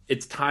 so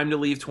it's time to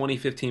leave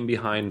 2015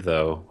 behind,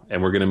 though,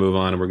 and we're going to move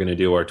on, and we're going to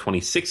do our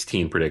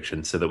 2016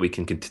 predictions so that we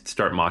can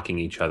start mocking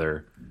each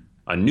other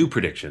on new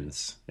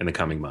predictions in the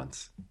coming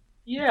months.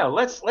 Yeah,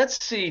 let's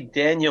see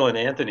Daniel and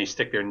Anthony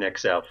stick their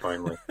necks out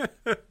finally.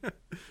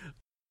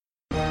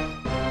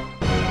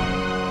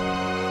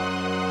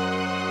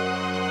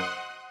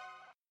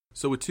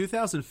 So with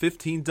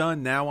 2015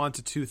 done, now on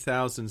to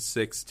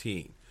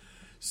 2016.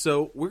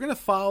 So we're going to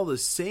follow the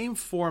same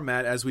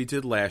format as we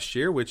did last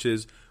year, which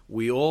is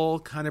we all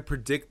kind of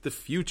predict the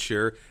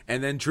future,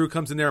 and then Drew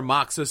comes in there and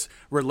mocks us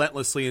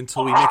relentlessly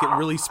until we make it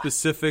really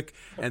specific,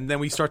 and then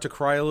we start to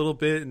cry a little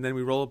bit, and then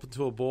we roll up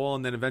into a ball,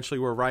 and then eventually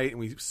we're right, and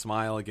we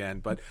smile again.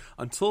 But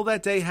until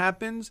that day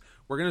happens,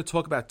 we're going to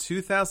talk about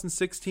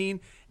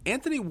 2016.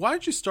 Anthony, why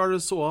don't you start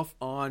us off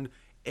on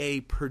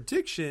a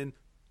prediction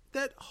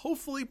that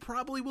hopefully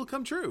probably will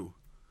come true?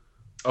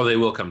 Oh, they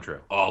will come true.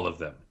 All of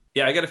them.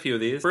 Yeah, I got a few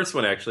of these. First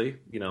one, actually,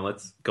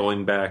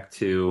 going back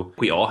to,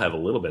 we all have a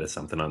little bit of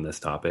something on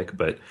this topic,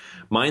 but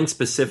mine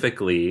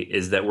specifically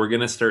is that we're going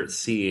to start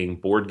seeing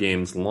board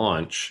games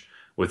launch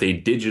with a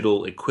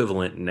digital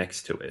equivalent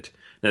next to it.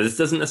 Now, this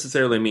doesn't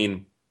necessarily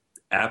mean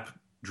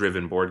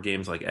app-driven board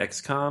games like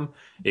XCOM.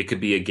 It could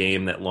be a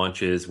game that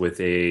launches with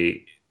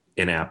an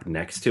app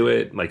next to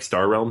it, like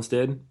Star Realms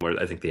did, where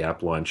I think the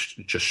app launched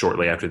just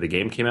shortly after the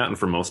game came out. And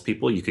for most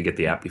people, you could get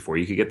the app before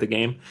you could get the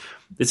game.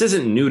 This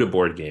isn't new to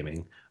board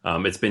gaming.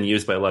 It's been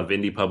used by a lot of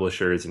indie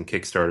publishers and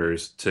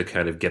Kickstarters to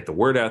kind of get the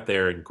word out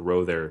there and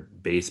grow their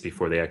base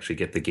before they actually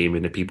get the game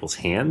into people's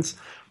hands.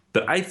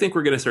 But I think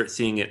we're going to start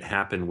seeing it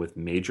happen with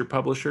major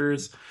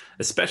publishers,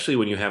 especially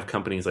when you have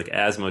companies like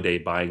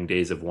Asmodee buying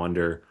Days of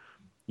Wonder.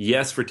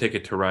 Yes, for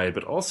Ticket to Ride,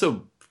 but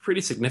also pretty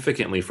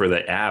significantly for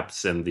the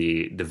apps and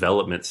the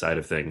development side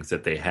of things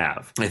that they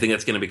have. I think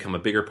that's going to become a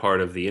bigger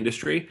part of the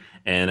industry,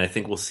 and I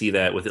think we'll see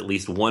that with at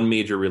least one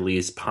major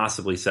release,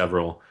 possibly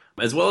several,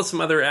 as well as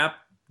some other app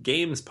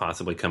games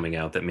possibly coming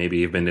out that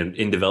maybe have been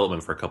in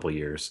development for a couple of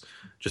years,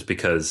 just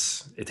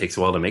because it takes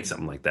a while to make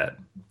something like that.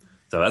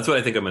 So that's what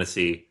I think I'm going to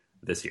see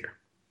this year.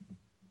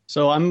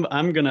 So I'm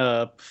going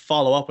to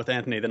follow up with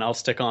Anthony, then I'll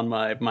stick on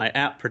my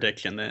app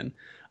prediction then.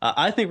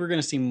 I think we're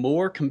going to see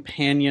more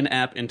companion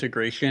app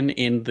integration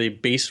in the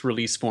base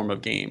release form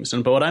of games.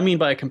 But what I mean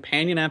by a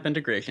companion app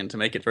integration, to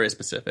make it very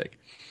specific,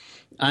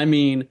 I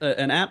mean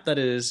an app that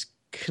is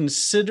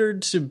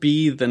considered to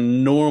be the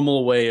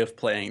normal way of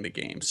playing the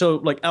game. So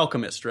like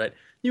Alchemist, right?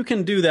 You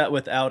can do that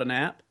without an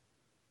app.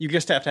 You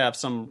just have to have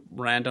some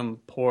random,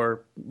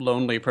 poor,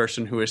 lonely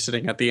person who is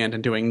sitting at the end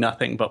and doing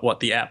nothing but what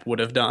the app would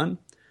have done.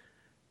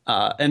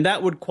 And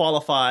that would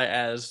qualify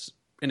as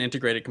an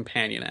integrated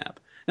companion app.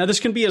 Now, this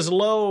can be as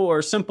low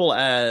or simple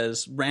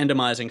as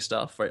randomizing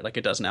stuff, right, like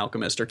it does in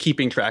Alchemist, or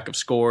keeping track of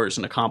scores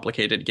in a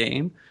complicated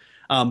game.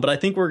 But I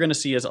think we're going to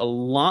see is a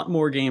lot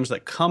more games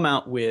that come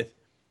out with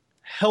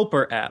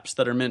helper apps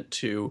that are meant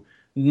to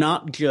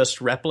not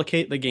just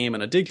replicate the game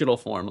in a digital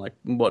form, like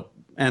what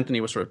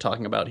Anthony was sort of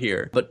talking about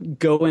here, but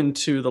go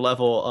into the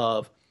level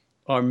of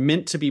are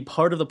meant to be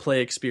part of the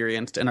play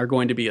experience and are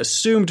going to be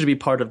assumed to be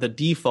part of the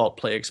default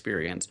play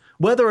experience.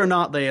 Whether or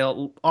not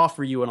they'll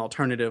offer you an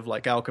alternative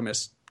like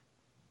Alchemist,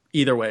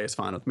 either way is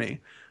fine with me.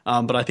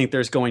 But I think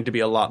there's going to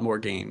be a lot more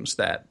games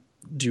that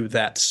do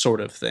that sort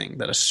of thing,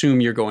 that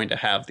assume you're going to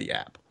have the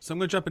app. So I'm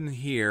going to jump in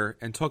here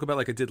and talk about,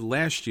 like I did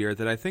last year,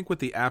 that I think with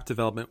the app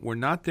development, we're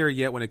not there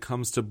yet when it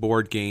comes to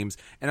board games.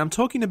 And I'm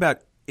talking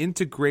about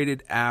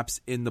integrated apps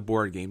in the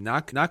board game,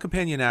 not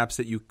companion apps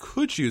that you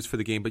could use for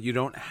the game, but you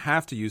don't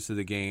have to use for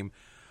the game.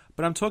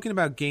 But I'm talking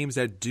about games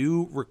that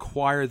do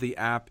require the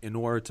app in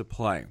order to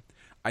play.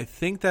 I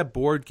think that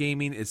board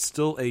gaming is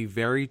still a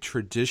very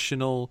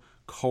traditional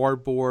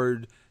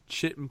cardboard,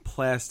 chit and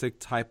plastic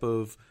type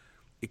of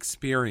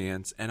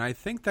experience, and I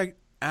think that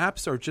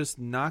apps are just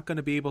not going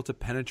to be able to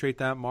penetrate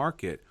that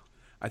market.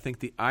 I think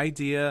the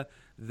idea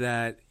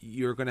that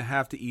you're going to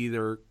have to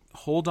either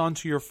hold on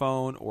to your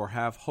phone or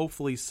have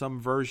hopefully some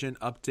version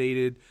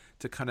updated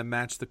to kind of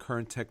match the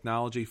current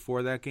technology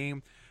for that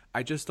game,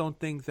 I just don't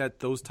think that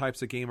those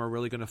types of game are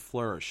really going to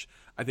flourish.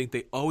 I think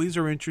they always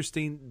are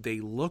interesting, they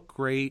look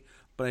great,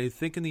 but I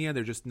think in the end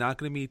they're just not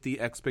going to meet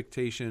the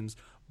expectations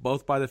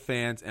both by the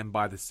fans and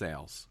by the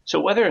sales. So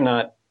whether or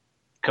not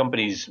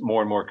companies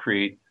more and more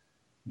create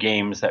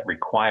games that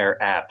require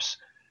apps,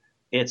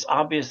 it's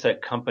obvious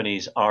that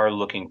companies are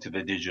looking to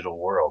the digital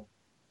world,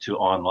 to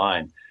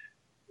online.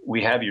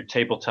 We have your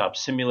tabletop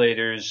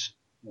simulators,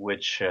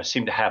 which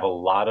seem to have a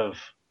lot of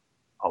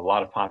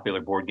popular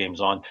board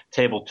games on.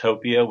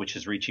 Tabletopia, which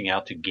is reaching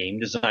out to game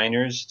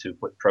designers to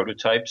put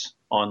prototypes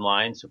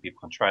online so people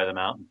can try them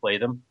out and play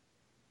them.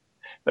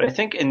 But I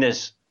think in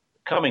this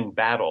coming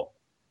battle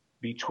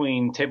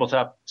between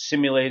Tabletop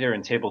Simulator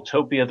and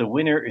Tabletopia, the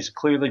winner is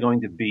clearly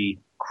going to be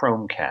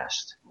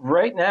Chromecast.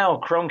 Right now,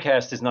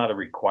 Chromecast is not a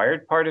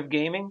required part of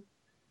gaming,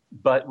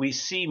 but we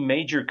see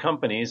major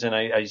companies, and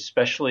I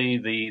especially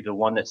the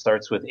one that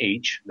starts with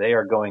H, they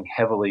are going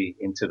heavily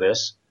into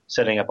this,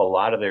 setting up a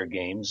lot of their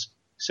games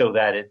so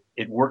that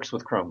it works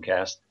with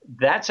Chromecast.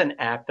 That's an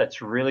app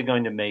that's really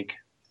going to make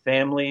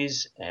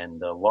families and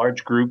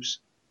large groups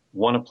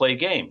want to play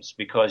games,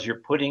 because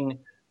you're putting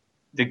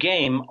the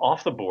game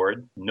off the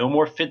board, no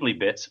more fiddly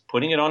bits,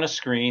 putting it on a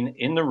screen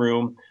in the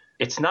room.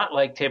 It's not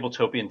like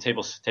Tabletopia and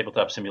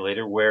Tabletop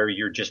Simulator where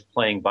you're just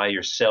playing by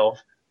yourself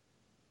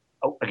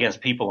against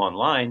people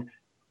online.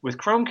 With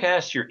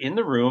Chromecast, you're in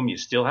the room, you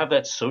still have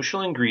that social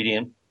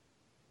ingredient,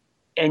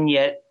 and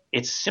yet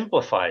it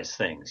simplifies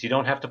things. You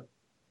don't have to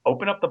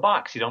open up the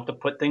box. You don't have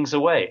to put things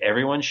away.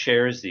 Everyone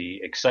shares the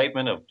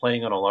excitement of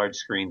playing on a large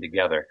screen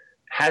together.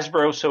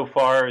 Hasbro so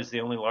far is the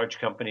only large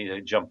company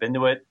to jump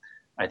into it.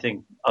 I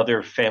think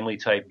other family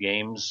type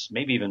games,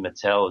 maybe even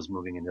Mattel is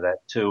moving into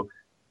that too.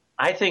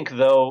 I think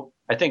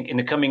in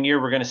the coming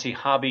year, we're going to see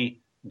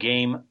hobby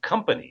game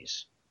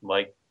companies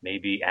like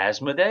maybe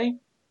Asmodee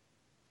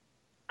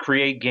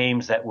create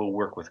games that will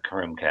work with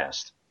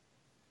Chromecast.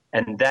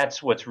 And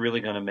that's what's really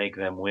going to make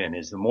them win,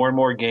 is the more and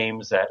more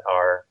games that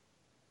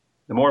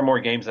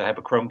have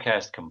a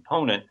Chromecast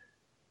component,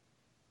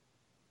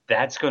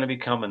 that's going to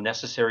become a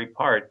necessary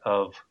part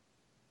of,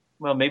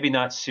 well, maybe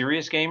not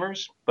serious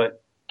gamers,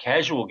 but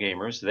casual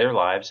gamers, their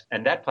lives,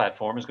 and that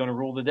platform is going to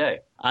rule the day.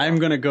 I'm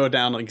going to go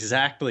down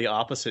exactly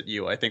opposite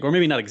you, I think, or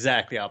maybe not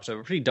exactly opposite,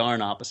 but pretty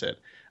darn opposite.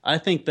 I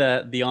think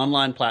that the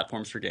online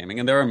platforms for gaming,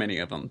 and there are many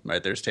of them,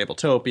 right? There's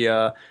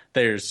Tabletopia,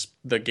 there's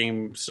the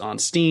games on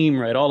Steam,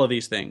 right? All of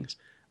these things.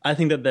 I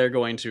think that they're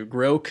going to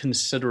grow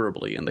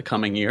considerably in the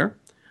coming year.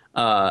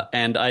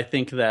 And I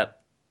think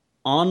that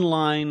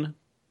online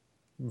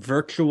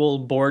virtual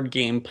board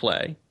game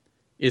play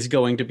is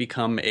going to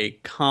become a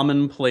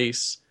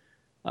commonplace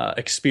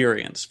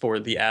experience for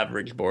the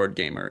average board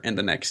gamer in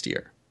the next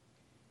year.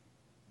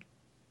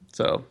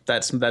 So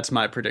that's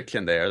my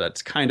prediction there.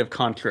 That's kind of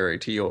contrary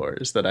to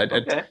yours. That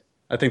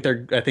I think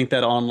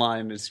that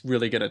online is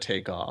really going to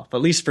take off.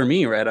 At least for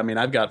me, right? I mean,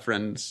 I've got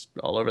friends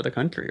all over the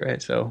country,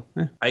 right? So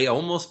I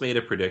almost made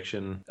a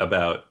prediction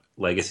about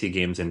legacy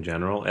games in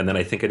general, and then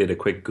I think I did a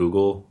quick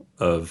Google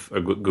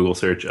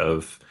search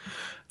of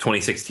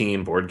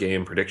 2016 board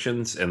game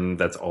predictions, and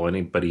that's all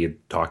anybody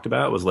had talked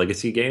about was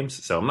legacy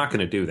games. So I'm not going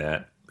to do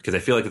that, because I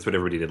feel like that's what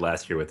everybody did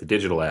last year with the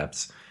digital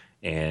apps,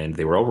 and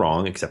they were all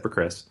wrong except for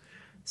Chris.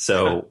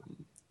 So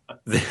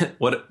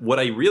What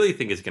I really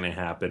think is going to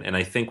happen, and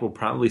I think we'll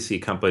probably see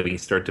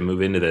companies start to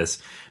move into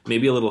this,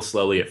 maybe a little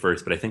slowly at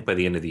first, but I think by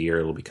the end of the year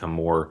it'll become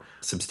more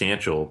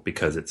substantial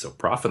because it's so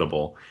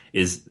profitable,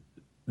 is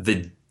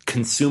the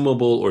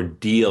consumable or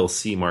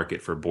DLC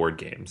market for board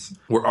games.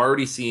 We're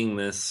already seeing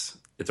this,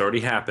 it's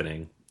already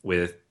happening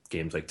with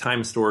games like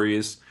Time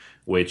Stories,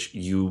 which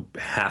you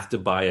have to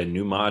buy a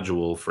new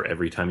module for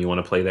every time you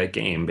want to play that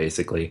game,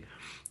 basically.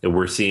 And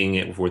we're seeing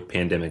it with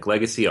Pandemic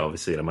Legacy,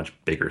 obviously at a much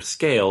bigger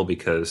scale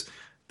because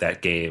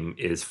that game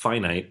is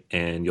finite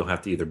and you'll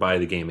have to either buy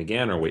the game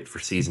again or wait for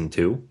season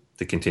 2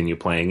 to continue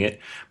playing it.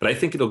 But I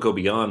think it'll go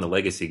beyond the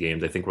legacy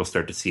games. I think we'll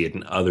start to see it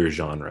in other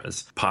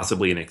genres,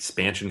 possibly an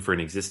expansion for an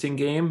existing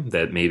game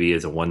that maybe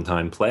is a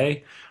one-time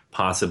play,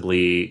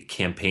 possibly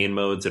campaign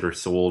modes that are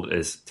sold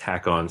as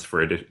tack-ons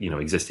for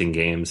existing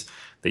games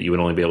that you would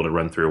only be able to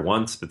run through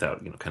once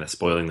without kind of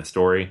spoiling the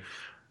story.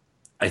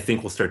 I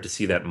think we'll start to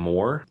see that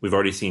more. We've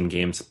already seen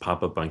games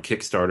pop up on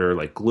Kickstarter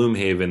like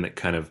Gloomhaven that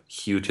kind of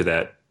hew to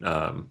that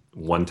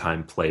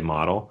one-time play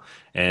model.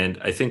 And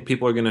I think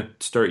people are going to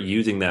start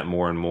using that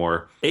more and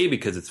more, A,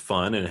 because it's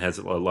fun and it has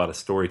a lot of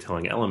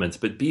storytelling elements,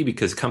 but B,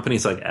 because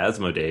companies like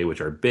Asmodee,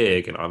 which are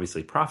big and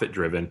obviously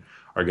profit-driven,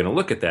 are going to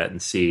look at that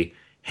and see,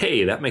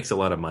 hey, that makes a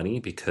lot of money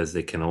because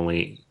they can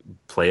only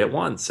play it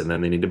once and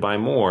then they need to buy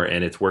more,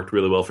 and it's worked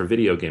really well for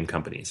video game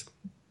companies.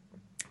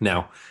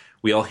 Now,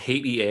 we all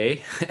hate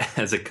EA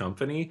as a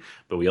company,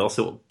 but we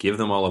also give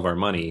them all of our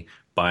money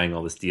buying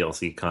all this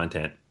DLC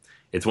content.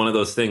 It's one of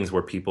those things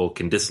where people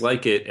can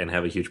dislike it and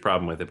have a huge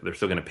problem with it, but they're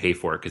still going to pay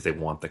for it because they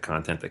want the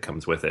content that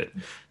comes with it.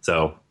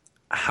 So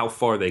how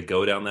far they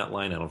go down that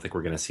line, I don't think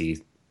we're going to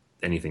see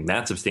anything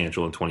that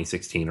substantial in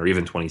 2016 or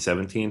even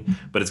 2017,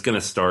 but it's going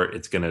to start,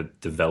 it's going to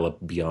develop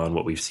beyond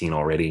what we've seen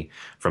already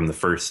from the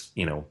first,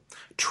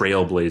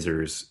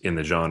 trailblazers in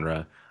the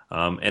genre.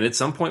 And at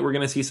some point we're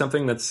going to see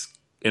something that's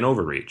in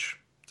overreach.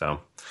 So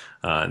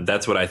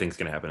that's what I think is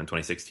going to happen in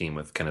 2016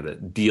 with kind of the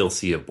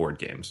DLC of board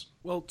games.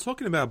 Well,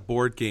 talking about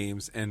board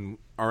games and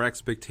our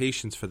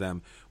expectations for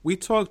them, we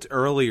talked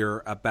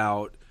earlier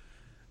about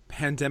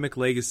Pandemic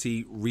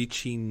Legacy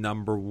reaching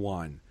number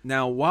 1.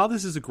 Now, while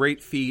this is a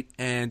great feat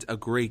and a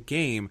great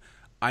game,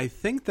 I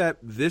think that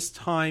this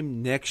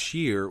time next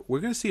year, we're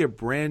going to see a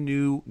brand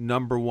new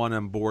number 1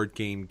 on Board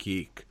Game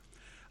Geek.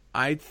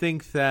 I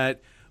think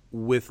that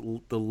with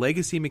the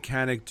legacy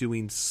mechanic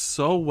doing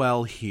so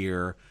well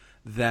here,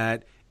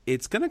 that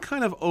it's going to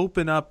kind of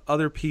open up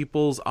other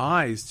people's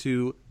eyes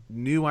to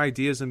new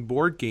ideas in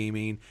board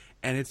gaming,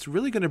 and it's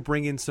really going to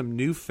bring in some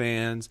new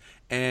fans,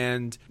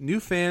 new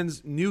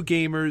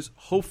gamers,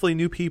 hopefully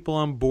new people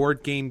on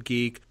Board Game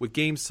Geek with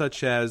games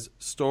such as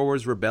Star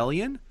Wars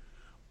Rebellion,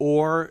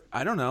 or,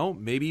 I don't know,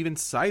 maybe even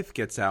Scythe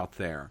gets out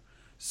there.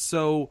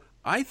 So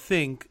I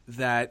think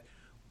that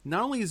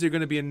not only is there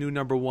going to be a new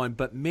number 1,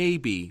 but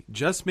maybe,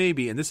 just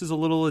maybe, and this is a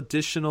little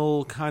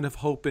additional kind of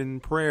hope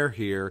and prayer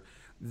here,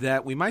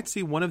 that we might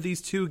see one of these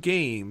two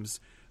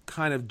games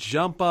kind of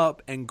jump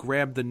up and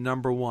grab the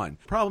number 1.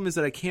 Problem is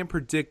that I can't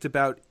predict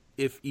about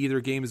if either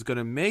game is going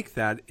to make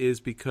that, is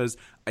because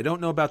I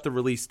don't know about the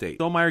release date.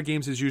 Stonemaier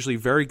Games is usually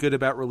very good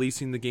about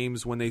releasing the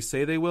games when they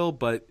say they will,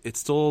 but it's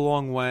still a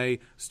long way.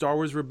 Star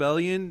Wars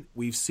Rebellion,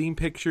 we've seen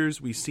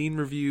pictures, we've seen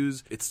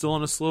reviews. It's still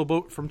on a slow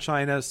boat from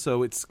China,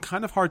 so it's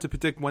kind of hard to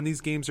predict when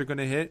these games are going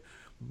to hit.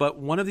 But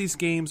one of these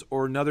games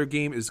or another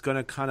game is going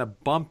to kind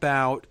of bump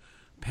out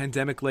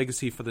Pandemic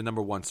Legacy for the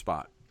number 1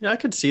 spot. Yeah, I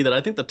could see that.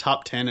 I think the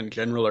top 10 in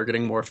general are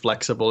getting more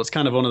flexible. It's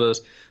kind of one of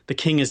those, the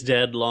king is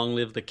dead, long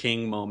live the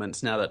king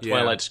moments. Now that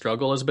Twilight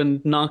Struggle has been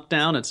knocked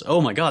down, it's,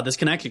 oh my God, this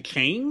can actually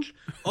change?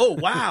 Oh,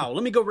 wow,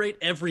 let me go rate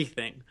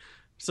everything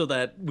so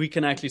that we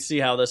can actually see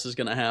how this is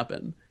going to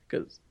happen.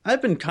 Because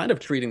I've been kind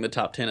of treating the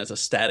top 10 as a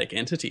static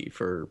entity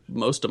for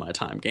most of my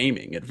time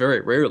gaming. It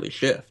very rarely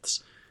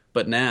shifts.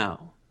 But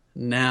now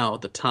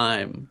the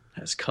time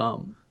has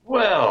come.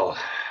 Well,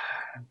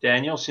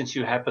 Daniel, since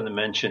you happen to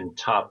mention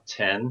top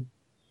 10,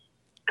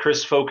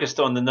 Chris focused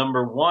on the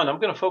number 1. I'm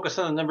going to focus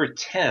on the number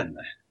 10.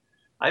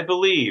 I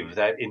believe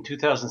that in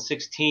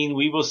 2016,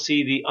 we will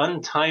see the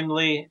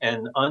untimely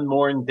and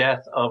unmourned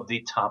death of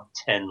the top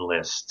 10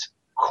 list.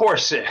 Of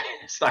course,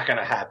 it's not going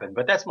to happen,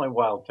 but that's my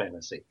wild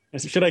fantasy.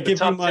 Should I give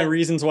you my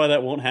reasons why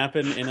that won't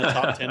happen in a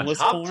top 10 list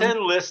top form?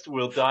 10 list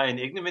will die an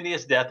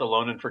ignominious death,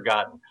 alone and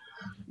forgotten.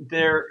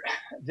 There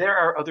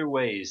are other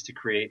ways to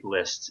create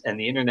lists, and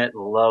the internet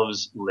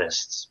loves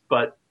lists.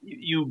 But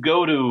you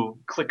go to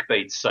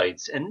clickbait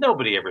sites, and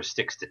nobody ever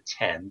sticks to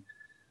 10.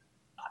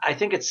 I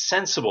think it's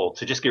sensible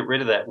to just get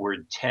rid of that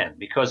word 10,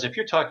 because if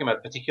you're talking about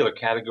a particular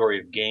category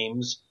of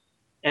games,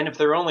 and if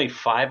there are only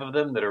 5 of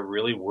them that are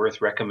really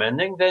worth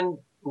recommending, then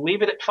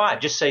leave it at 5.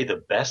 Just say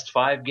the best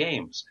 5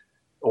 games.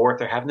 Or if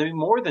there happen to be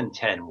more than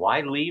 10,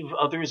 why leave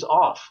others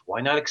off? Why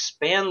not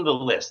expand the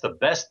list, the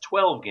best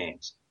 12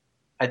 games?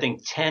 I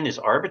think 10 is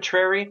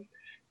arbitrary.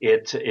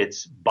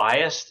 It's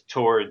biased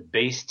toward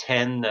base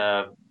 10.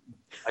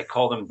 I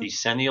call them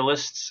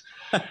decennialists.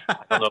 I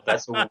don't know if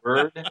that's a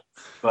word,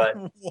 but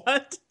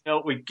what?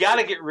 we got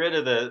to get rid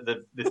of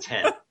the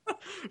 10.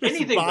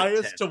 Anything but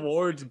biased 10.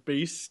 towards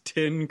base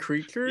 10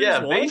 creatures?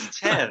 Yeah, What? base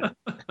 10.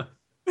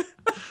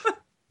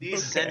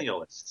 These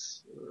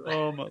senialists.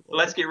 Oh, my Lord.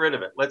 Let's get rid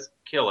of it. Let's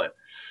kill it.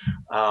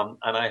 And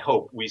I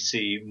hope we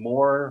see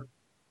more.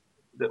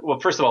 Well,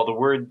 first of all,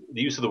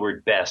 the use of the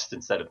word best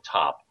instead of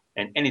top,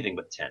 and anything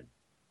but 10.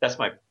 That's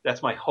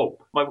my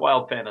hope, my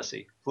wild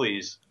fantasy.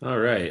 Please. All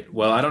right.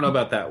 Well, I don't know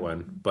about that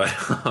one, but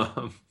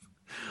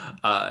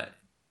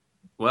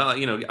well,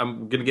 you know,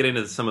 I'm going to get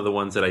into some of the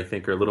ones that I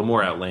think are a little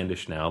more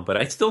outlandish now, but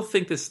I still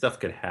think this stuff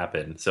could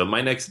happen. So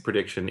my next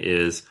prediction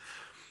is,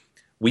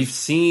 we've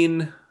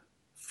seen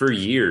for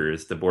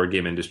years the board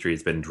game industry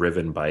has been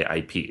driven by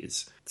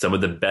IPs. Some of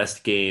the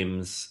best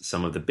games,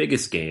 some of the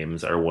biggest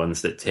games are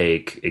ones that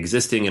take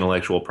existing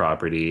intellectual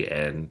property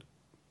and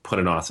put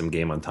an awesome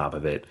game on top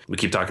of it. We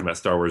keep talking about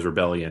Star Wars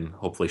Rebellion,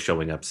 hopefully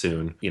showing up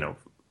soon, you know,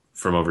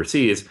 from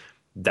overseas.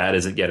 That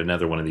isn't yet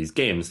another one of these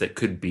games that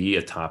could be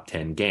a top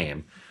 10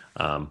 game.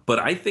 But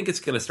I think it's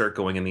going to start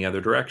going in the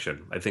other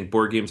direction. I think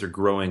board games are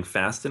growing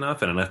fast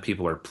enough and enough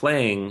people are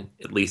playing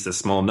at least a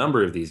small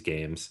number of these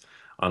games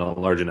on a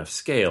large enough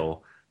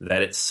scale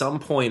that at some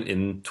point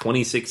in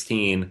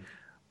 2016,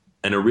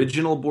 an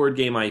original board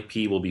game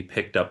IP will be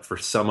picked up for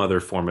some other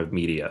form of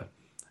media.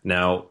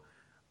 Now,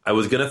 I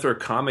was going to throw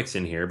comics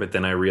in here, but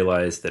then I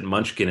realized that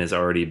Munchkin has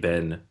already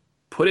been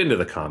put into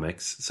the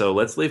comics. So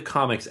let's leave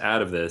comics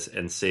out of this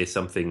and say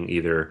something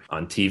either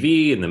on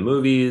TV, in the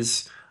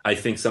movies. I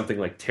think something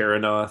like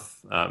Terranoth,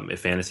 if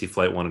Fantasy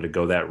Flight wanted to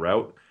go that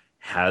route,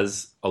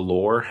 has a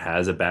lore,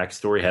 has a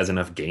backstory, has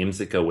enough games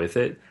that go with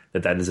it,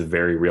 that is a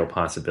very real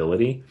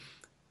possibility.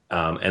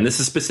 And this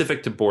is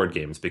specific to board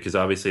games because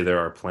obviously there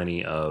are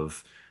plenty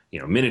of, you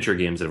know, miniature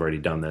games that have already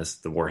done this.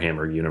 The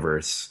Warhammer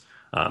universe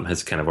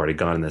has kind of already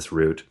gone in this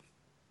route.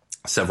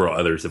 Several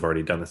others have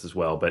already done this as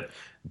well. But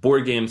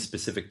board games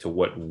specific to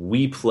what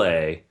we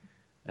play,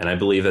 and I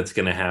believe that's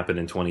going to happen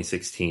in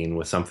 2016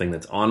 with something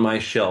that's on my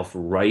shelf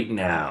right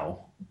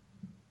now.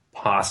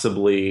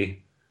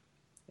 Possibly,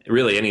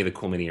 really any of the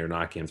Cool Mini or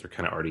Not games are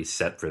kind of already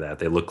set for that.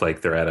 They look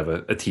like they're out of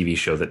a TV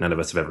show that none of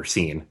us have ever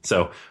seen.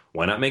 So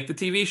why not make the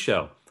TV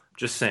show?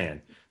 Just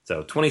saying.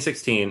 So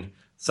 2016,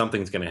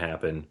 something's going to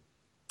happen.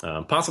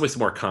 Possibly some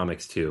more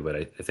comics too, but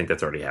I think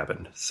that's already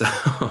happened.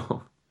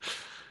 So,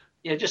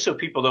 yeah, just so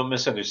people don't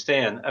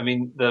misunderstand. I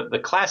mean, the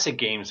classic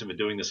games have been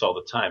doing this all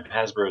the time.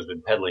 Hasbro's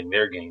been peddling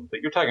their game,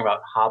 but you're talking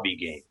about hobby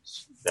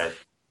games that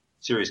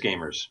serious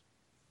gamers.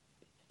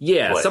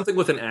 Yeah, play. Something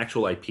with an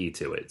actual IP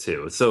to it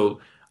too. So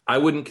I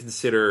wouldn't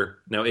consider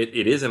now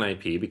it is an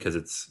IP because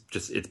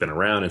it's been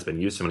around, it's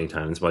been used so many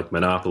times, like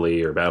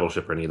Monopoly or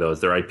Battleship or any of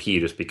those. They're IP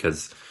just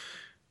because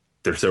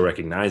they're so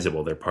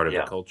recognizable, they're part of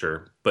the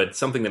culture, but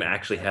something that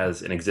actually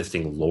has an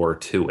existing lore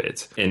to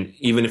it. And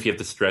even if you have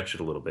to stretch it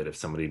a little bit, if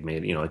somebody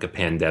made, you know, like a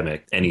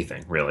Pandemic,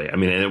 anything really. I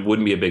mean, and it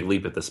wouldn't be a big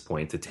leap at this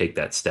point to take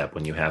that step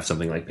when you have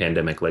something like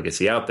Pandemic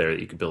Legacy out there that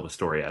you could build a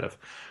story out of.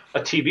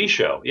 A TV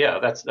show. Yeah,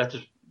 that's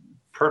a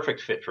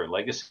perfect fit for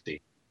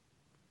Legacy.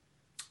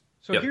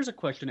 So here's a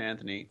question,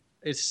 Anthony.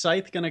 Is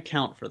Scythe going to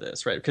count for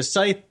this, right? Because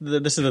Scythe,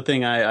 this is the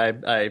thing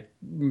I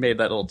made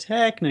that little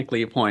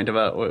technically point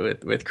about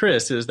with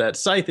Chris, is that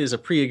Scythe is a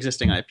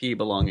pre-existing IP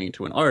belonging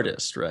to an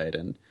artist, right?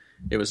 And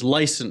it was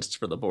licensed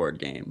for the board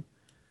game.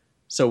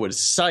 So would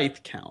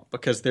Scythe count?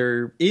 Because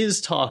there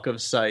is talk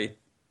of Scythe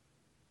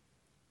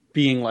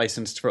being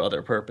licensed for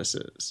other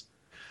purposes.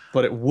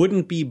 But it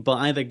wouldn't be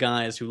by the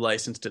guys who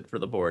licensed it for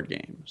the board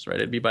games, right?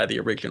 It'd be by the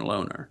original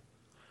owner.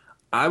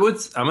 I'm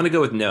going to go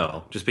with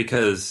no, just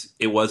because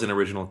it was an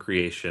original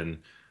creation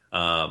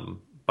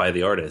by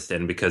the artist,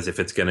 and because if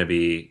it's going to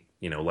be,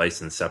 you know,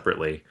 licensed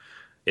separately,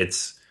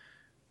 it's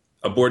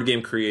a board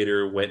game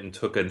creator went and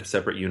took a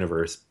separate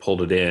universe,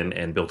 pulled it in,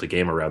 and built a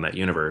game around that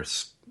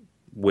universe,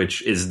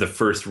 which is the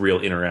first real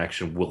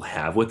interaction we'll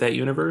have with that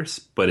universe,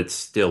 but it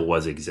still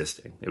was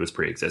existing. It was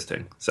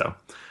pre-existing. So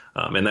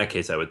in that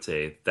case, I would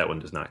say that one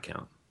does not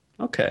count.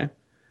 Okay.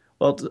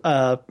 Well,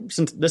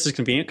 since this is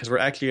convenient because we're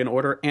actually in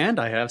order and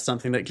I have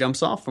something that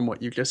jumps off from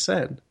what you just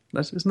said.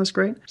 Isn't this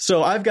great?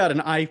 So I've got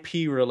an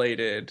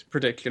IP-related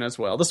prediction as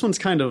well. This one's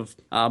kind of,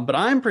 but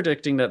I'm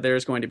predicting that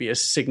there's going to be a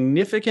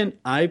significant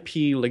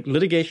IP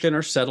litigation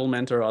or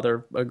settlement or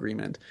other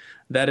agreement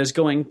that is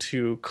going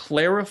to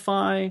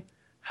clarify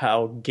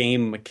how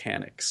game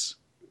mechanics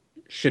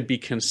should be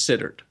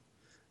considered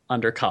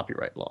under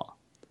copyright law.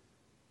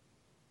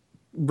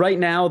 Right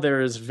now, there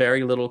is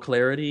very little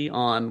clarity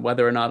on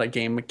whether or not a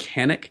game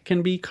mechanic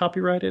can be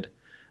copyrighted,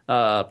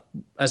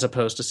 as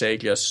opposed to, say,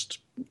 just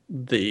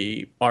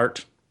the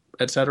art,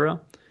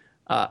 etc.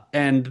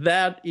 And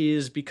that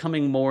is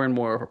becoming more and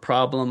more of a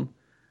problem.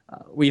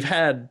 We've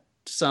had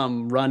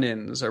some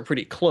run-ins, or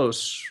pretty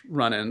close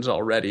run-ins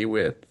already,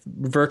 with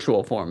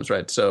virtual forms,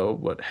 right? So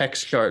what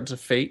Hex Shards of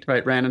Fate,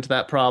 right, ran into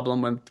that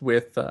problem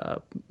with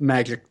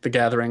Magic the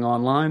Gathering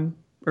Online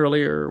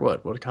earlier.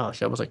 Gosh,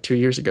 that was like 2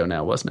 years ago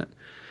now, wasn't it?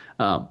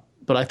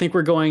 But I think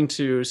we're going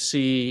to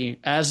see,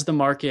 as the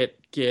market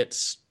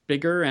gets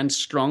bigger and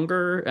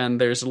stronger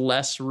and there's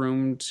less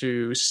room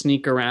to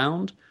sneak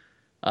around,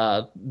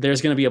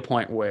 there's going to be a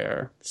point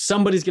where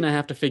somebody's going to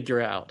have to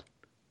figure out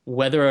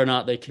whether or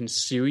not they can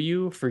sue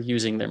you for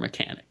using their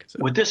mechanic. So,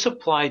 Would this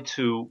apply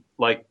to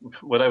like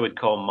what I would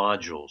call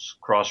modules,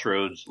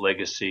 Crossroads,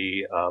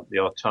 Legacy, the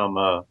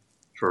Automa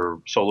for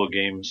solo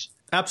games?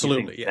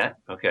 absolutely, yeah.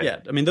 That? Okay. Yeah,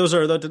 I mean,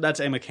 that's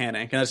a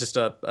mechanic, and that's just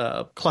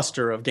a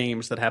cluster of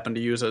games that happen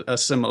to use a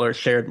similar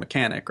shared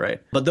mechanic,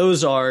 right? But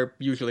those are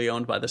usually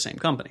owned by the same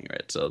company,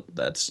 right? So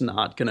that's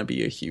not going to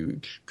be a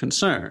huge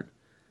concern.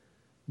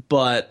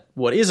 But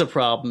what is a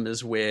problem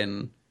is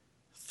when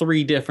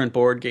 3 different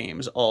board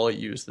games all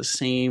use the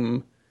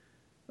same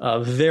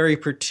very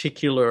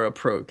particular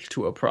approach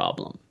to a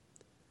problem.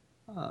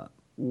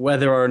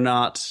 Whether or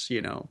not,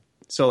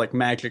 so like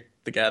Magic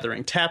the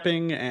Gathering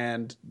tapping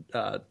and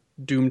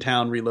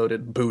Doomtown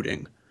Reloaded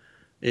booting,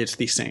 it's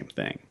the same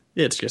thing.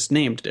 It's just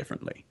named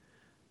differently.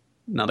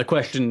 Now the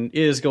question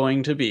is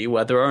going to be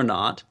whether or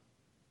not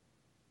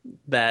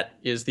that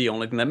is the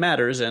only thing that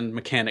matters and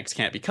mechanics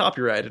can't be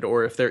copyrighted,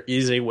 or if there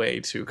is a way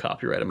to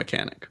copyright a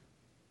mechanic.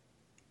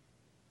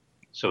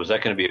 So is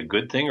that going to be a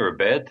good thing or a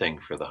bad thing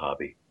for the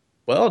hobby?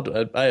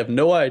 Well, I have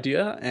no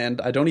idea,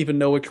 and I don't even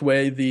know which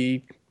way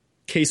the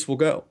case will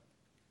go.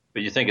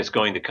 But you think it's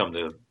going to come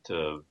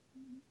to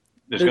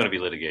there's going to be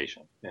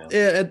litigation. Yeah.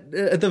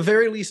 At the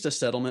very least, a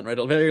settlement, right?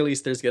 At the very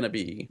least, there's going to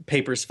be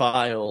papers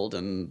filed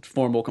and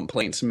formal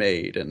complaints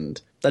made,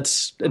 and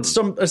it's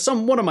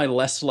one of my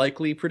less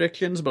likely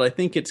predictions, but I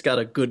think it's got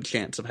a good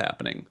chance of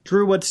happening.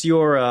 Drew, what's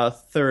your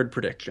third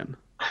prediction?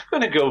 I'm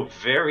going to go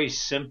very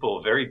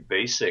simple, very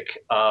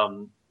basic.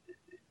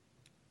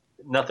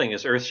 Nothing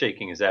as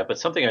earth-shaking as that, but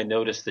something I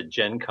noticed at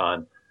Gen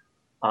Con,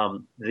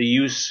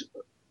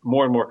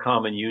 more and more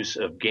common use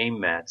of game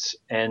mats.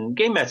 And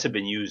game mats have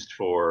been used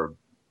for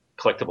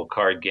collectible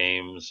card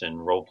games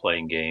and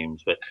role-playing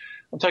games, but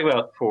I'm talking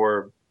about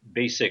for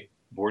basic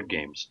board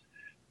games.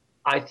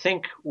 I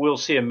think we'll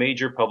see a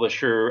major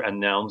publisher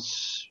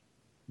announce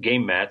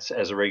game mats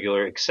as a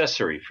regular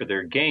accessory for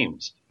their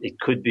games. It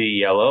could be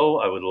yellow.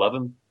 I would love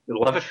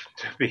it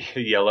to be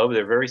yellow.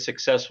 They're very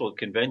successful at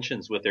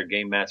conventions with their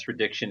game mats.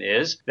 Prediction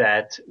is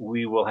that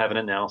we will have an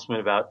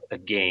announcement about a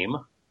game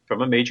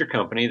from a major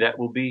company that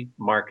will be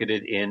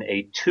marketed in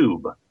a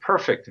tube.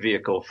 Perfect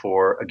vehicle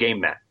for a game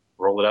mat.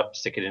 Roll it up,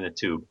 stick it in a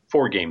tube.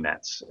 4 game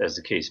mats, as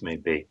the case may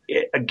be.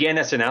 Again,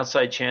 that's an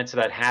outside chance of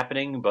that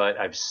happening, but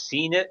I've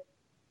seen it.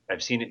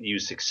 I've seen it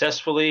used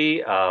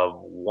successfully.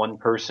 One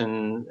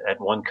person at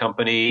one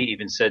company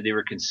even said they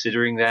were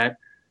considering that.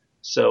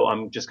 So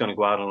I'm just going to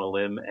go out on a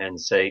limb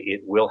and say it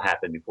will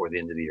happen before the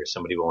end of the year.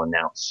 Somebody will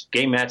announce.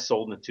 Game mats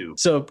sold in a tube.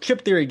 So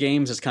Chip Theory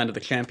Games is kind of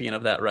the champion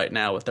of that right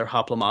now with their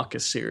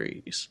Hoplomachus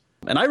series.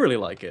 And I really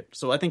like it.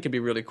 So I think it'd be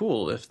really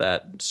cool if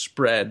that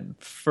spread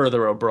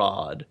further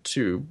abroad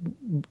to,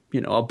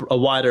 a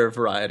wider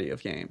variety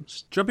of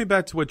games. Jumping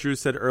back to what Drew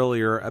said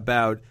earlier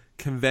about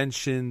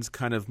conventions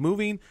kind of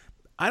moving,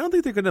 I don't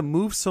think they're going to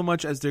move so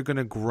much as they're going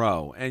to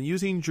grow. And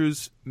using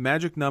Drew's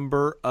magic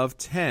number of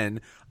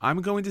 10, I'm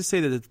going to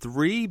say that the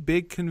 3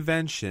 big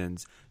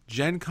conventions,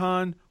 Gen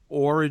Con,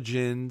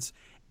 Origins,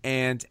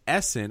 and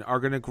Essen, are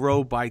going to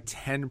grow by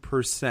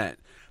 10%.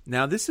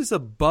 Now, this is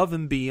above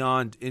and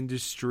beyond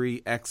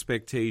industry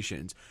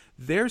expectations.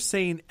 They're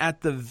saying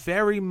at the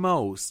very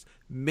most,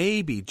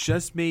 maybe,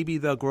 just maybe,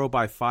 they'll grow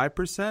by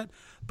 5%.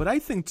 But I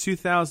think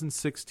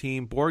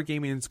 2016, board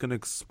gaming is going to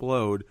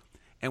explode,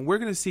 and we're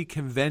going to see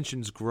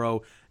conventions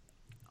grow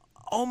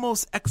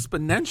almost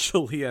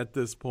exponentially at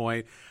this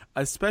point,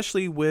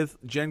 especially with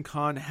Gen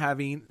Con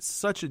having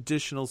such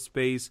additional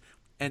space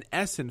and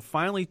Essen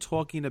finally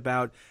talking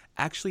about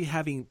actually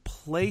having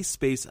play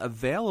space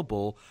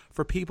available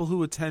for people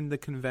who attend the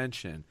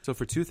convention. So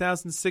for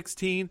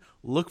 2016,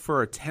 look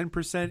for a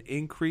 10%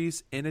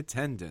 increase in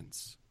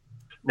attendance.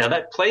 Now,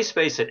 that play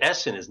space at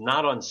Essen is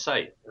not on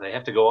site. They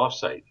have to go off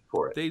site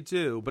for it. They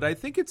do, but I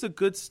think it's a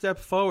good step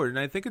forward, and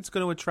I think it's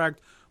going to attract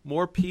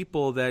more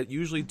people that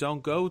usually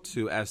don't go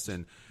to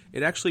Essen.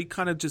 It actually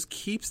kind of just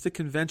keeps the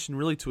convention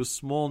really to a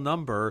small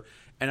number,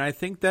 and I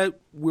think that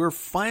we're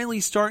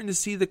finally starting to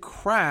see the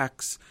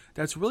cracks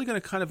that's really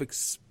going to kind of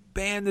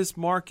expand this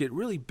market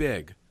really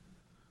big.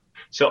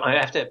 So I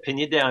have to pin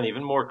you down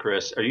even more,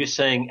 Chris. Are you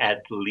saying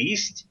at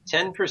least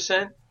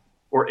 10%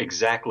 or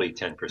exactly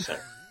 10%?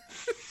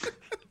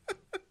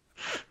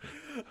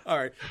 All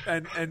right,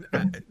 and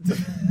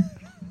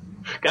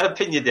gotta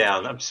pin you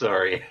down. I'm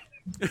sorry.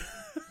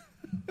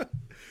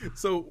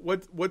 So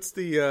what's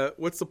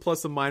the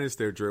plus and minus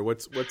there, Drew?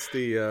 What's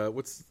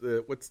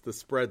the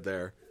spread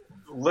there?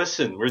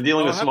 Listen, we're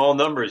dealing with small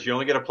numbers. You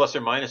only get a plus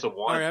or minus of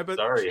 1. All right,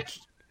 sorry.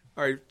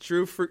 All right,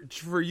 Drew,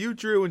 for you,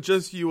 Drew, and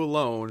just you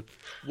alone,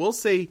 we'll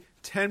say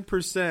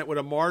 10% with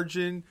a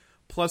margin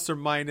plus or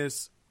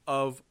minus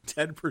of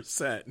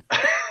 10%.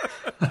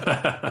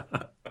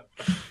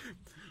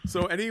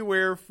 So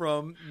anywhere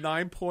from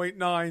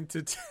 9.9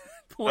 to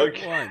 10.1.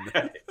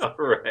 Okay. All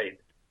right.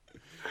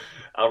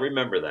 I'll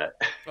remember that.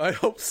 I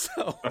hope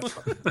so.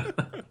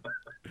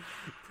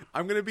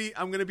 I'm gonna be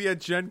at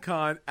Gen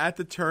Con at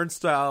the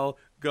turnstile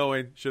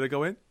going, should I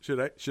go in?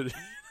 Should I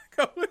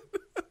go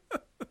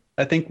in?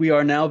 I think we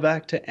are now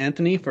back to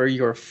Anthony for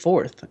your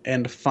fourth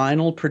and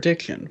final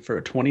prediction for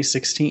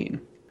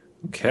 2016.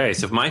 Okay,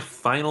 so my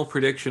final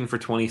prediction for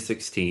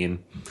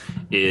 2016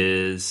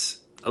 is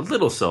a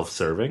little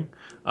self-serving.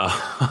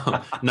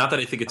 Not that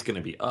I think it's going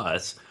to be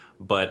us,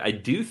 but I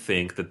do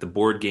think that the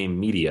board game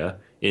media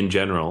in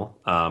general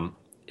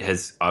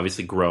has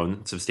obviously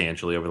grown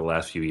substantially over the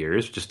last few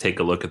years. Just take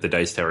a look at the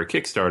Dice Tower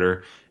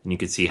Kickstarter, and you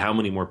can see how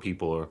many more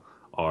people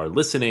are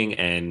listening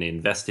and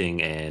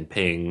investing and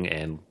paying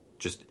and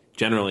just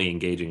generally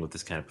engaging with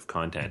this kind of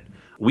content.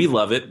 We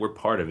love it. We're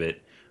part of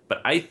it.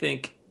 But I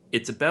think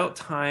it's about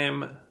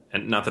time,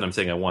 and not that I'm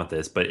saying I want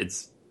this, but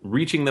it's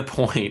reaching the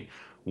point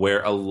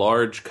where a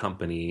large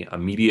company, a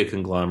media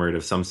conglomerate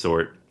of some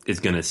sort, is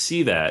going to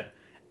see that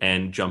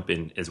and jump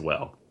in as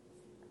well.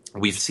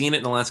 We've seen it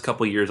in the last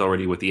couple of years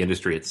already with the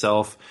industry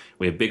itself.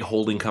 We have big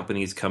holding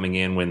companies coming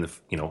in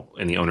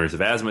and the owners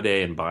of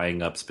Asmodee and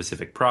buying up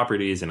specific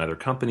properties and other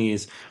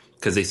companies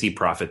because they see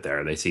profit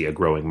there. They see a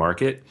growing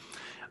market.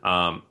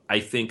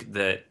 I think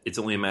that it's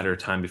only a matter of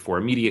time before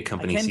a media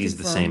company sees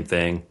the same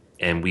thing,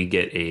 and we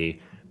get a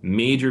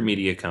major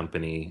media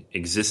company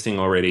existing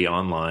already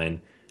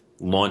online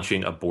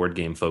launching a board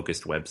game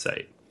focused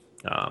website.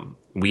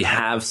 We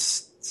have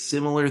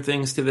similar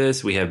things to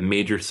this. We have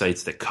major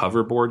sites that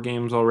cover board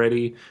games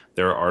already.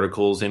 There are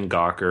articles in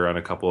Gawker on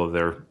a couple of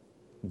their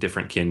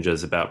different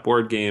kinjas about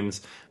board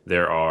games.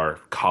 There are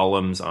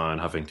columns on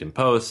Huffington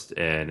Post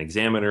and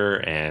Examiner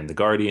and The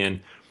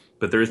Guardian,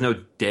 but there is no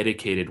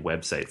dedicated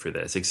website for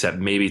this except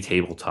maybe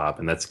Tabletop,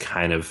 and that's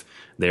kind of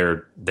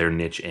their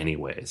niche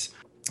anyways.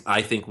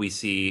 I think we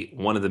see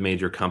one of the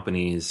major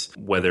companies,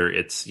 whether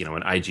it's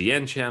an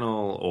IGN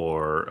channel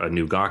or a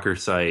new Gawker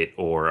site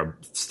or a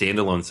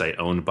standalone site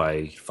owned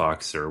by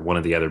Fox or one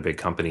of the other big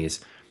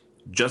companies,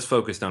 just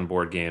focused on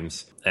board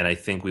games. And I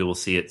think we will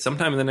see it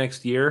sometime in the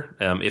next year,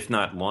 if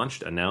not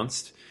launched,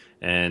 announced,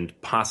 and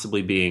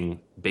possibly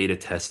being beta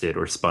tested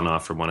or spun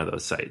off from one of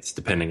those sites,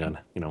 depending on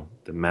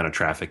the amount of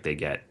traffic they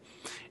get.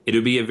 It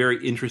would be a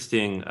very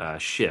interesting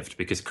shift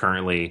because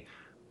currently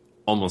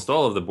almost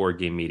all of the board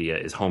game media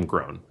is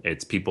homegrown.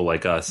 It's people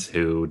like us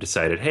who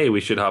decided, hey, we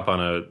should hop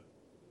on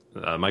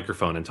a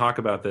microphone and talk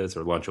about this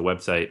or launch a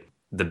website.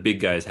 The big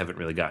guys haven't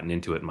really gotten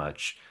into it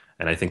much,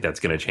 and I think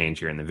that's going to change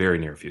here in the very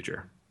near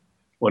future.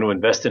 Want to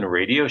invest in a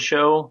radio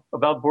show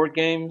about board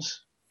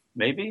games?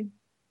 Maybe?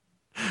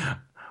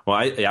 Well,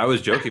 I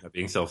was joking about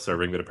being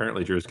self-serving, but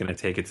apparently Drew's going to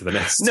take it to the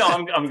next. No,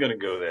 I'm going to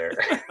go there.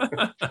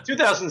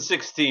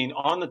 2016,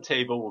 On the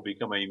Table will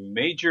become a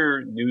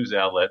major news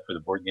outlet for the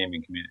board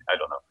gaming community. I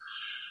don't know.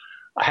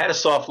 I had a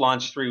soft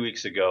launch 3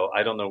 weeks ago.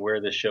 I don't know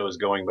where this show is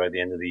going by the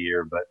end of the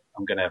year, but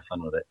I'm going to have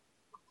fun with it.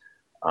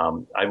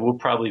 I will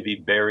probably be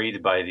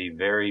buried by the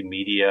very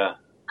media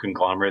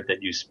conglomerate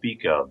that you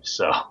speak of,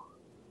 so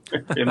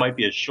it might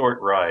be a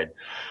short ride.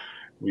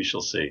 We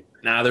shall see.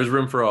 Nah, there's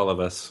room for all of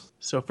us.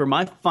 So for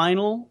my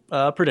final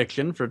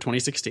prediction for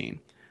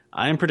 2016,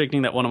 I am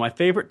predicting that one of my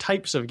favorite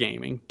types of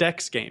gaming,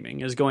 Dex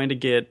gaming, is going to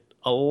get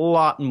a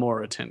lot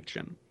more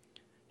attention.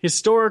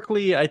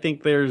 Historically, I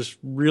think there's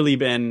really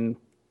been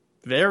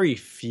very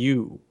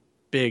few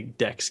big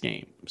Dex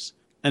games.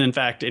 And in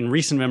fact, in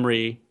recent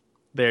memory,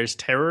 there's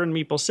Terror in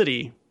Meeple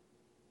City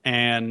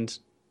and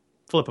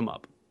Flip 'em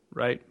Up,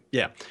 right?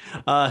 Yeah.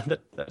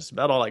 That's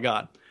about all I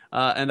got.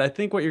 And I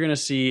think what you're going to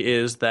see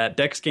is that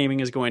Dex gaming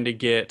is going to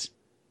get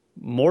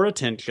more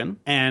attention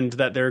and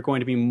that there are going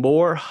to be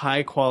more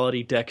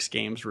high-quality Dex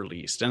games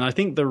released. And I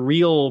think the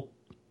real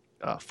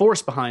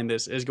force behind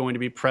this is going to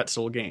be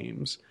Pretzel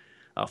Games.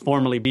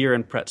 Formerly Beer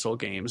and Pretzel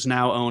Games,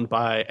 now owned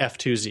by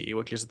F2Z,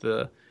 which is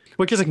a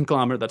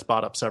conglomerate that's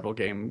bought up several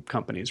game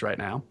companies right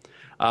now.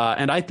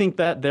 And I think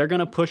that they're going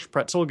to push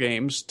Pretzel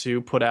Games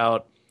to put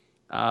out,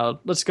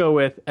 let's go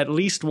with at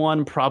least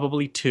one,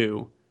 probably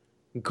two,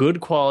 good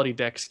quality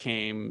Dex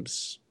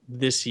games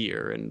this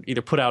year, and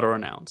either put out or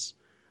announce.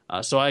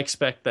 So I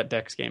expect that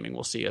Dex gaming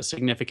will see a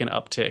significant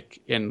uptick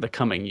in the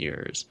coming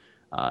years.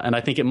 And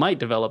I think it might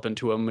develop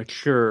into a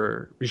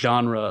mature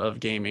genre of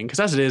gaming. Because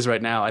as it is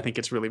right now, I think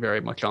it's really very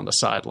much on the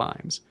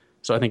sidelines.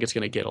 So I think it's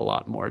going to get a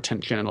lot more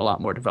attention and a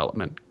lot more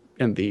development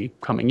in the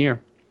coming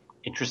year.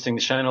 Interesting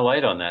to shine a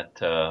light on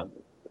that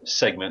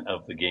segment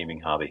of the gaming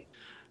hobby.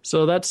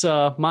 So that's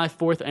my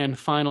fourth and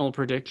final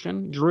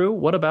prediction. Drew,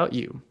 what about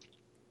you?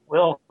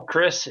 Well,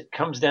 Chris, it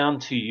comes down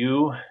to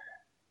you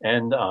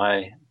and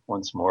I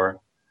once more.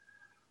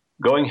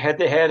 Going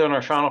head-to-head on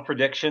our final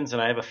predictions,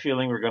 and I have a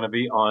feeling we're going to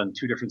be on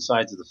two different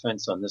sides of the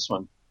fence on this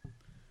one.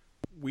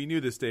 We knew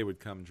this day would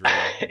come, Drew.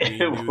 We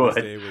knew this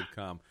day would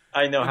come.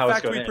 I know how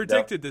it's going to end up. In fact, we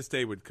predicted this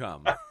day would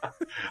come.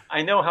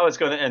 I know how it's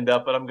going to end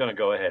up, but I'm going to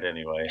go ahead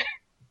anyway,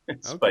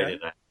 in spite of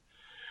that.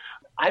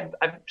 I've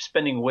been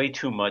spending way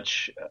too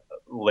much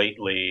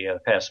lately, the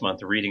past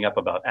month, reading up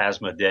about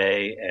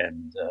Asmodee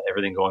and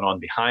everything going on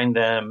behind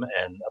them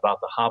and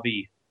about the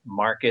hobby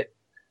market.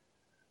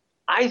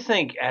 I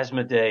think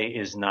Asmodee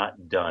is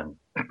not done.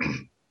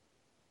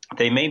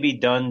 They may be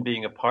done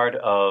being a part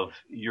of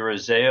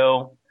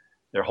Euraseo,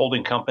 their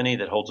holding company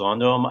that holds on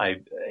to them.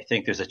 I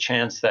think there's a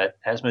chance that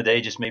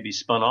Asmodee just may be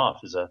spun off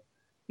as a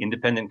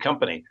independent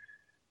company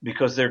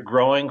because they're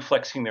growing,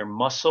 flexing their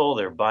muscle.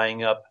 They're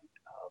buying up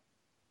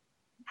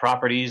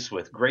properties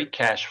with great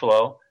cash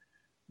flow,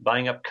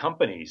 buying up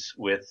companies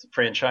with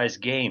franchise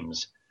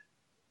games.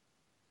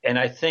 And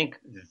I think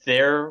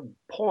they're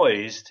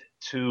poised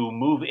to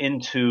move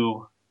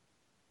into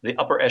the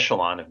upper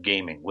echelon of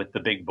gaming with the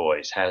big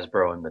boys,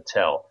 Hasbro and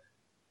Mattel.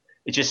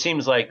 It just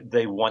seems like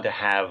they want to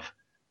have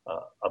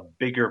a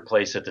bigger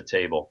place at the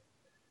table.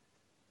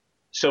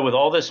 So with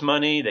all this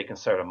money, they can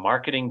start a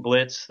marketing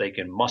blitz. They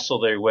can muscle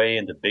their way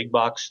into big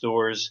box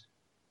stores.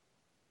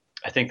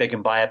 I think they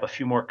can buy up a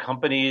few more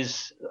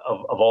companies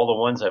of all the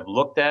ones I've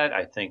looked at.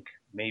 I think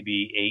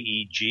maybe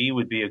AEG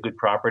would be a good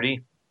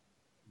property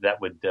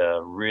that would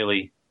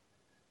really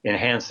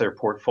enhance their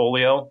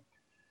portfolio.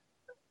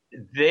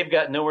 They've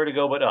got nowhere to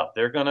go but up.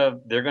 They're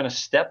gonna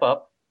step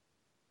up,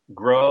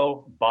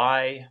 grow,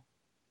 buy,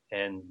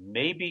 and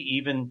maybe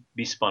even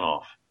be spun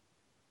off.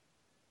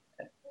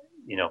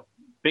 You know,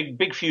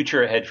 big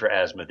future ahead for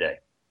Asmodee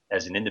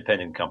as an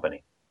independent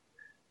company.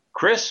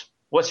 Chris,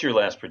 what's your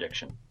last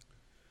prediction?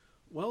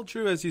 Well,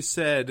 Drew, as you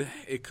said,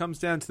 it comes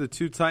down to the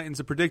two titans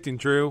of predicting,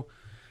 Drew.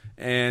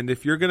 And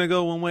if you're going to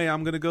go one way,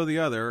 I'm going to go the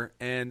other.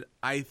 And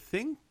I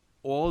think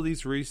all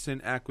these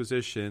recent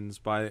acquisitions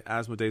by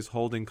Asmodee's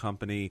holding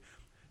company,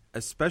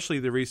 especially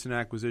the recent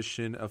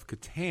acquisition of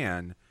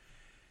Catan,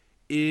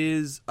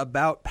 is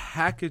about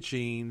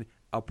packaging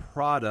a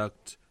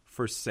product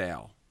for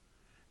sale.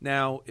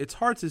 Now, it's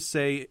hard to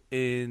say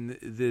in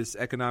this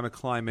economic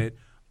climate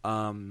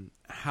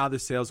how the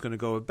sale is going to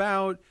go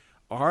about.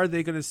 Are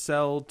they going to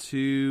sell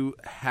to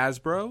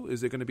Hasbro?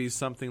 Is it going to be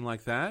something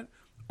like that?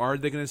 Are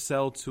they going to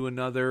sell to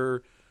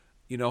another,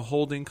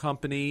 holding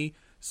company,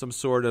 some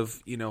sort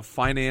of,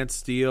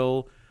 finance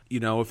deal,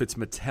 if it's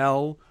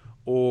Mattel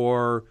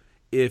or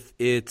if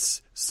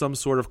it's some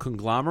sort of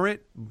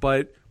conglomerate?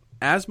 But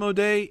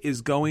Asmodee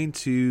is going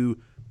to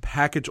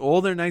package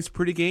all their nice,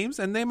 pretty games,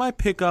 and they might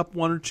pick up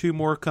one or two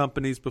more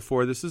companies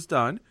before this is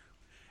done.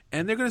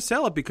 And they're going to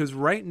sell it because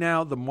right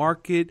now the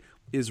market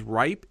is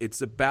ripe.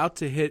 It's about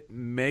to hit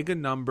mega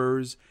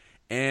numbers,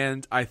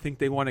 and I think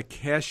they want to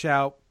cash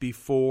out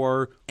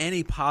before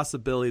any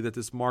possibility that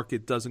this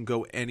market doesn't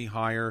go any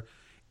higher.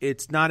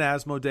 It's not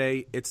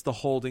Asmodee, it's the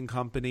holding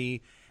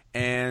company,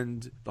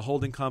 and the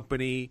holding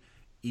company,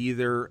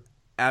 either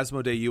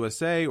Asmodee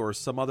USA or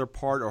some other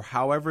part or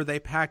however they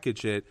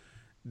package it,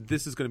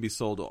 this is going to be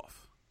sold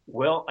off.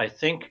 Well, I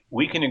think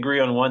we can agree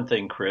on one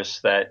thing,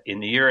 Chris, that in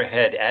the year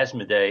ahead,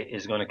 Asmodee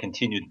is going to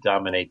continue to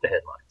dominate the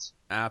headlines.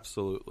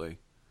 Absolutely.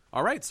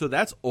 All right, so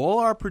that's all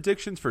our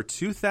predictions for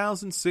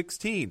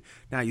 2016.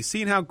 Now, you've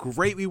seen how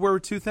great we were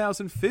with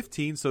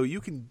 2015, so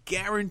you can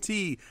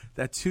guarantee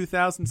that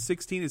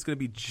 2016 is going to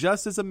be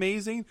just as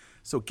amazing.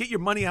 So get your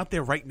money out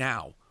there right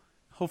now.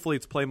 Hopefully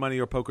it's play money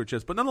or poker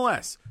chips, but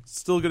nonetheless, it's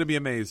still going to be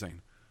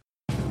amazing.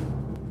 And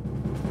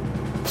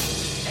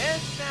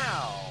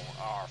now,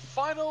 our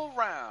final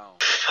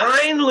round.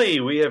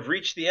 Finally, we have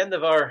reached the end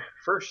of our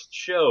first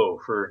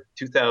show for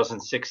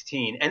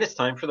 2016, and it's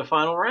time for the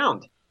final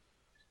round.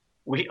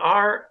 We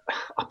are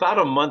about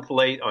a month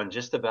late on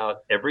just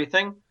about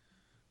everything,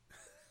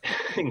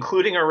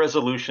 including our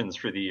resolutions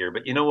for the year.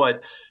 But you know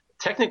what?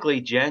 Technically,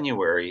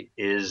 January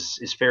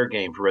is fair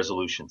game for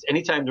resolutions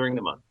anytime during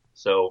the month.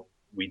 So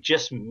we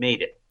just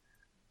made it.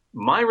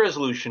 My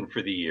resolution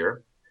for the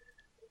year,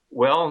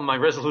 well, my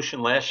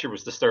resolution last year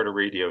was to start a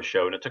radio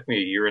show, and it took me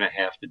a year and a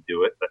half to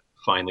do it, but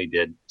finally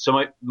did.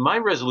 So my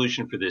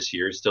resolution for this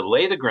year is to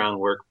lay the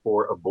groundwork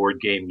for a board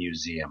game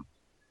museum.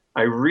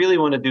 I really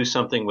want to do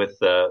something with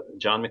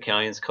John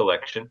McCallion's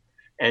collection,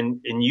 and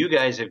you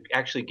guys have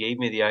actually gave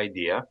me the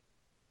idea,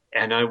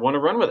 and I want to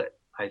run with it.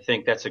 I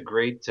think that's a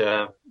great,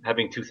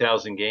 having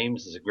 2,000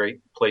 games is a great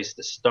place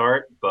to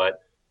start, but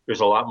there's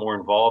a lot more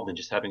involved than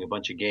just having a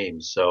bunch of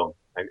games. So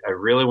I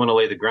really want to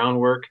lay the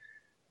groundwork,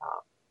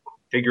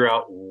 figure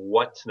out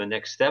what the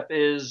next step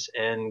is,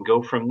 and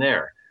go from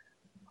there.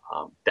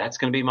 That's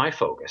going to be my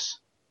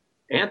focus.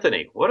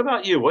 Anthony, what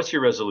about you? What's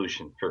your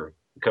resolution for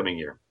the coming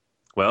year?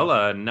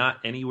 Well, not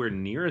anywhere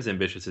near as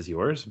ambitious as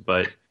yours,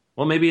 but,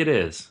 well, maybe it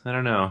is. I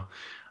don't know.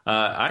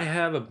 I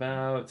have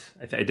about,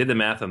 I did the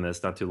math on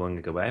this not too long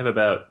ago, but I have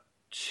about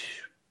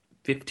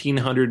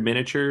 1,500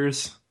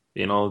 miniatures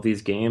in all of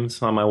these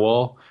games on my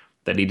wall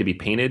that need to be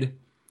painted.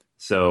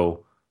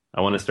 So I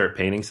want to start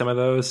painting some of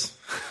those,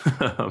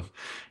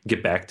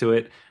 get back to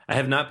it. I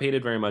have not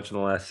painted very much in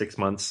the last 6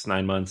 months,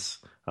 9 months,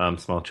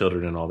 small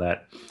children and all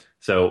that.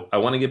 So I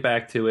want to get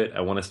back to it.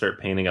 I want to start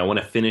painting. I want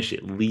to finish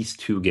at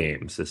least 2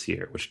 games this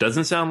year, which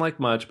doesn't sound like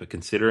much, but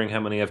considering how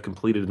many I've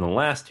completed in the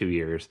last 2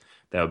 years,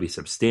 that would be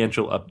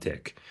substantial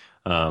uptick.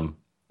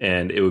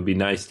 And it would be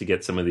nice to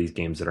get some of these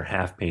games that are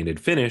half painted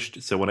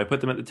finished, so when I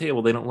put them at the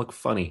table, they don't look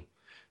funny.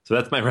 So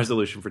that's my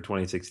resolution for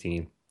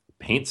 2016.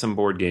 Paint some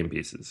board game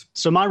pieces.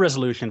 So my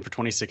resolution for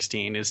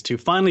 2016 is to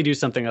finally do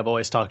something I've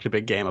always talked a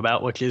big game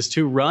about, which is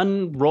to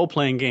run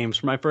role-playing games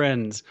for my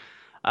friends.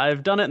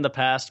 I've done it in the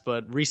past,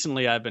 but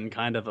recently I've been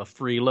kind of a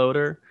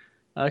freeloader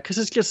because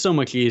it's just so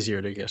much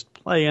easier to just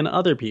play in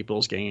other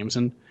people's games.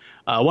 And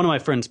One of my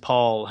friends,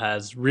 Paul,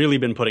 has really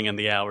been putting in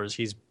the hours.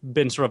 He's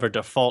been sort of a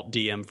default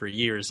DM for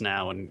years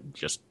now, and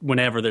just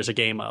whenever there's a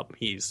game up,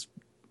 he's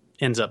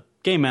ends up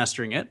game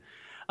mastering it.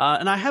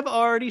 And I have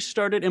already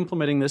started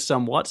implementing this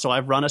somewhat. So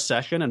I've run a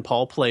session, and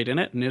Paul played in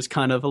it, and it's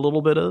kind of a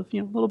little bit of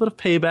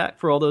payback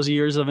for all those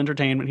years of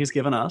entertainment he's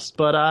given us.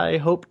 But I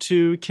hope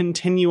to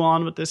continue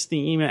on with this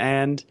theme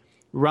and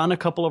run a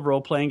couple of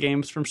role-playing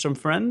games from some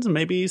friends,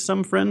 maybe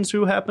some friends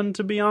who happen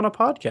to be on a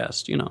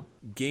podcast,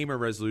 Gamer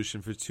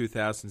resolution for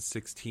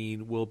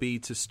 2016 will be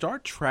to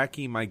start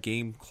tracking my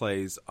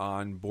gameplays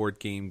on Board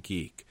Game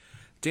Geek.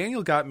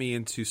 Daniel got me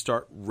into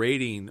start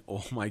rating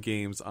all my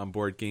games on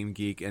Board Game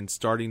Geek and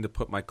starting to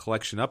put my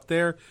collection up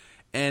there,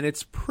 and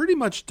it's pretty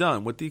much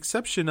done, with the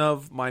exception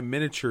of my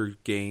miniature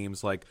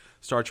games like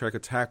Star Trek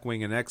Attack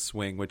Wing and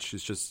X-Wing, which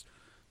is just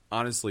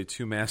honestly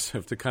too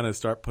massive to kind of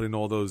start putting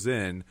all those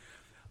in.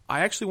 I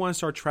actually want to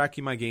start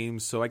tracking my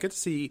games so I get to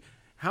see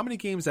how many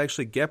games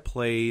actually get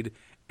played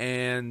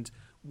and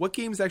what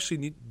games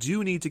actually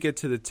do need to get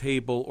to the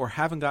table or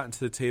haven't gotten to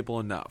the table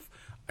enough.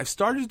 I've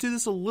started to do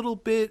this a little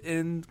bit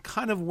and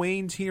kind of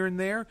waned here and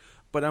there,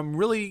 but I'm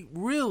really,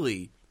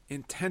 really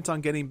intent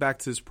on getting back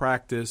to this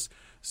practice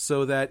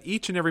so that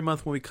each and every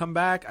month when we come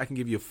back, I can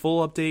give you a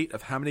full update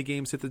of how many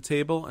games hit the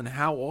table and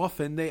how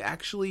often they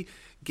actually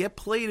get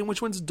played and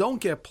which ones don't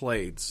get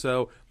played.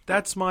 So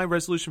that's my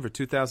resolution for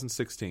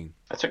 2016.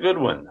 That's a good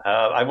one.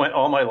 I went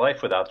all my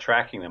life without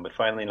tracking them, but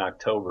finally in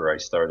October I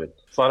started.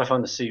 It's a lot of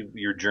fun to see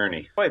your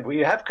journey. Wait, we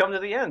have come to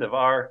the end of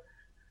our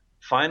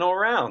final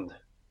round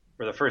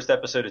for the first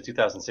episode of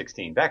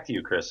 2016. Back to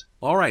you, Chris.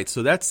 All right,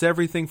 so that's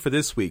everything for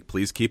this week.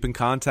 Please keep in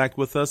contact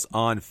with us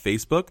on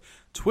Facebook,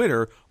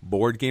 Twitter,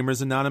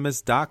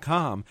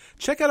 BoardGamersAnonymous.com.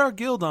 Check out our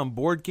guild on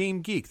Board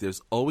Game Geek.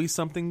 There's always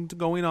something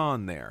going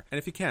on there. And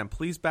if you can,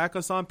 please back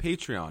us on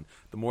Patreon.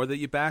 The more that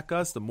you back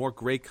us, the more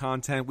great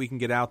content we can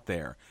get out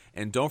there.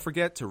 And don't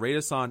forget to rate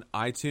us on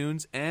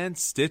iTunes and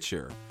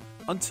Stitcher.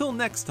 Until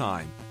next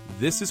time,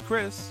 this is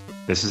Chris.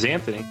 This is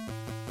Anthony.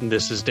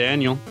 This is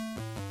Daniel.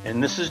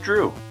 And this is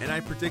Drew. And I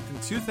predict in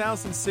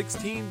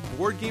 2016,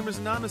 Board Gamers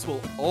Anonymous will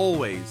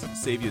always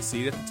save you a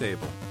seat at the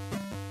table.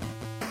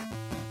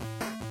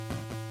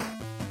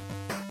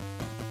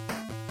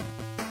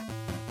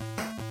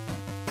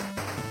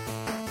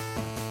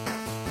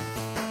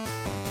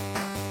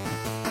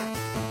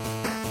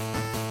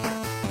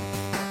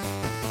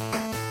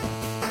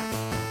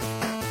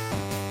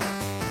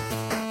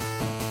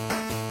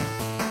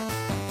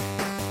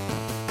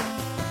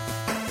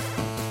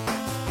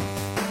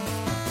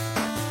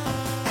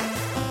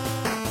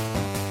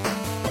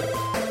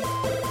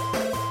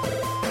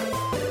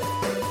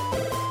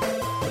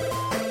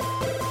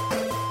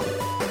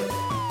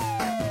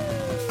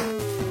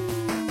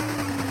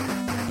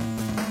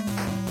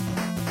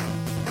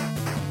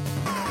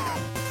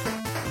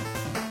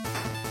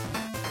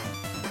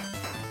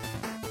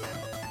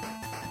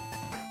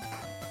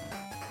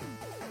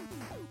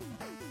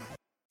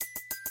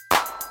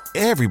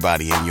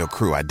 Everybody in your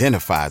crew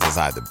identifies as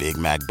either Big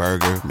Mac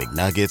Burger,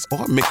 McNuggets,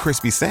 or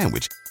McCrispy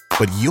Sandwich.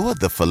 But you're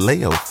the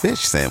Filet-O-Fish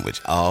Sandwich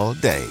all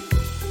day.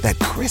 That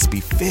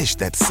crispy fish,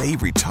 that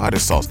savory tartar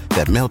sauce,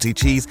 that melty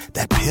cheese,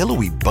 that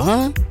pillowy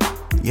bun.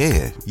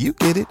 Yeah, you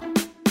get it.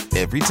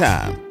 Every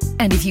time.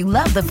 And if you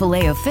love the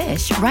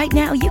Filet-O-Fish, right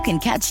now you can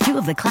catch two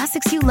of the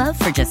classics you love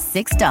for just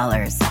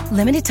 $6.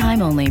 Limited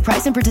time only.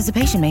 Price and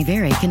participation may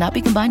vary. Cannot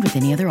be combined with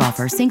any other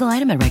offer. Single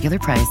item at regular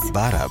price.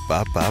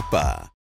 Ba-da-ba-ba-ba.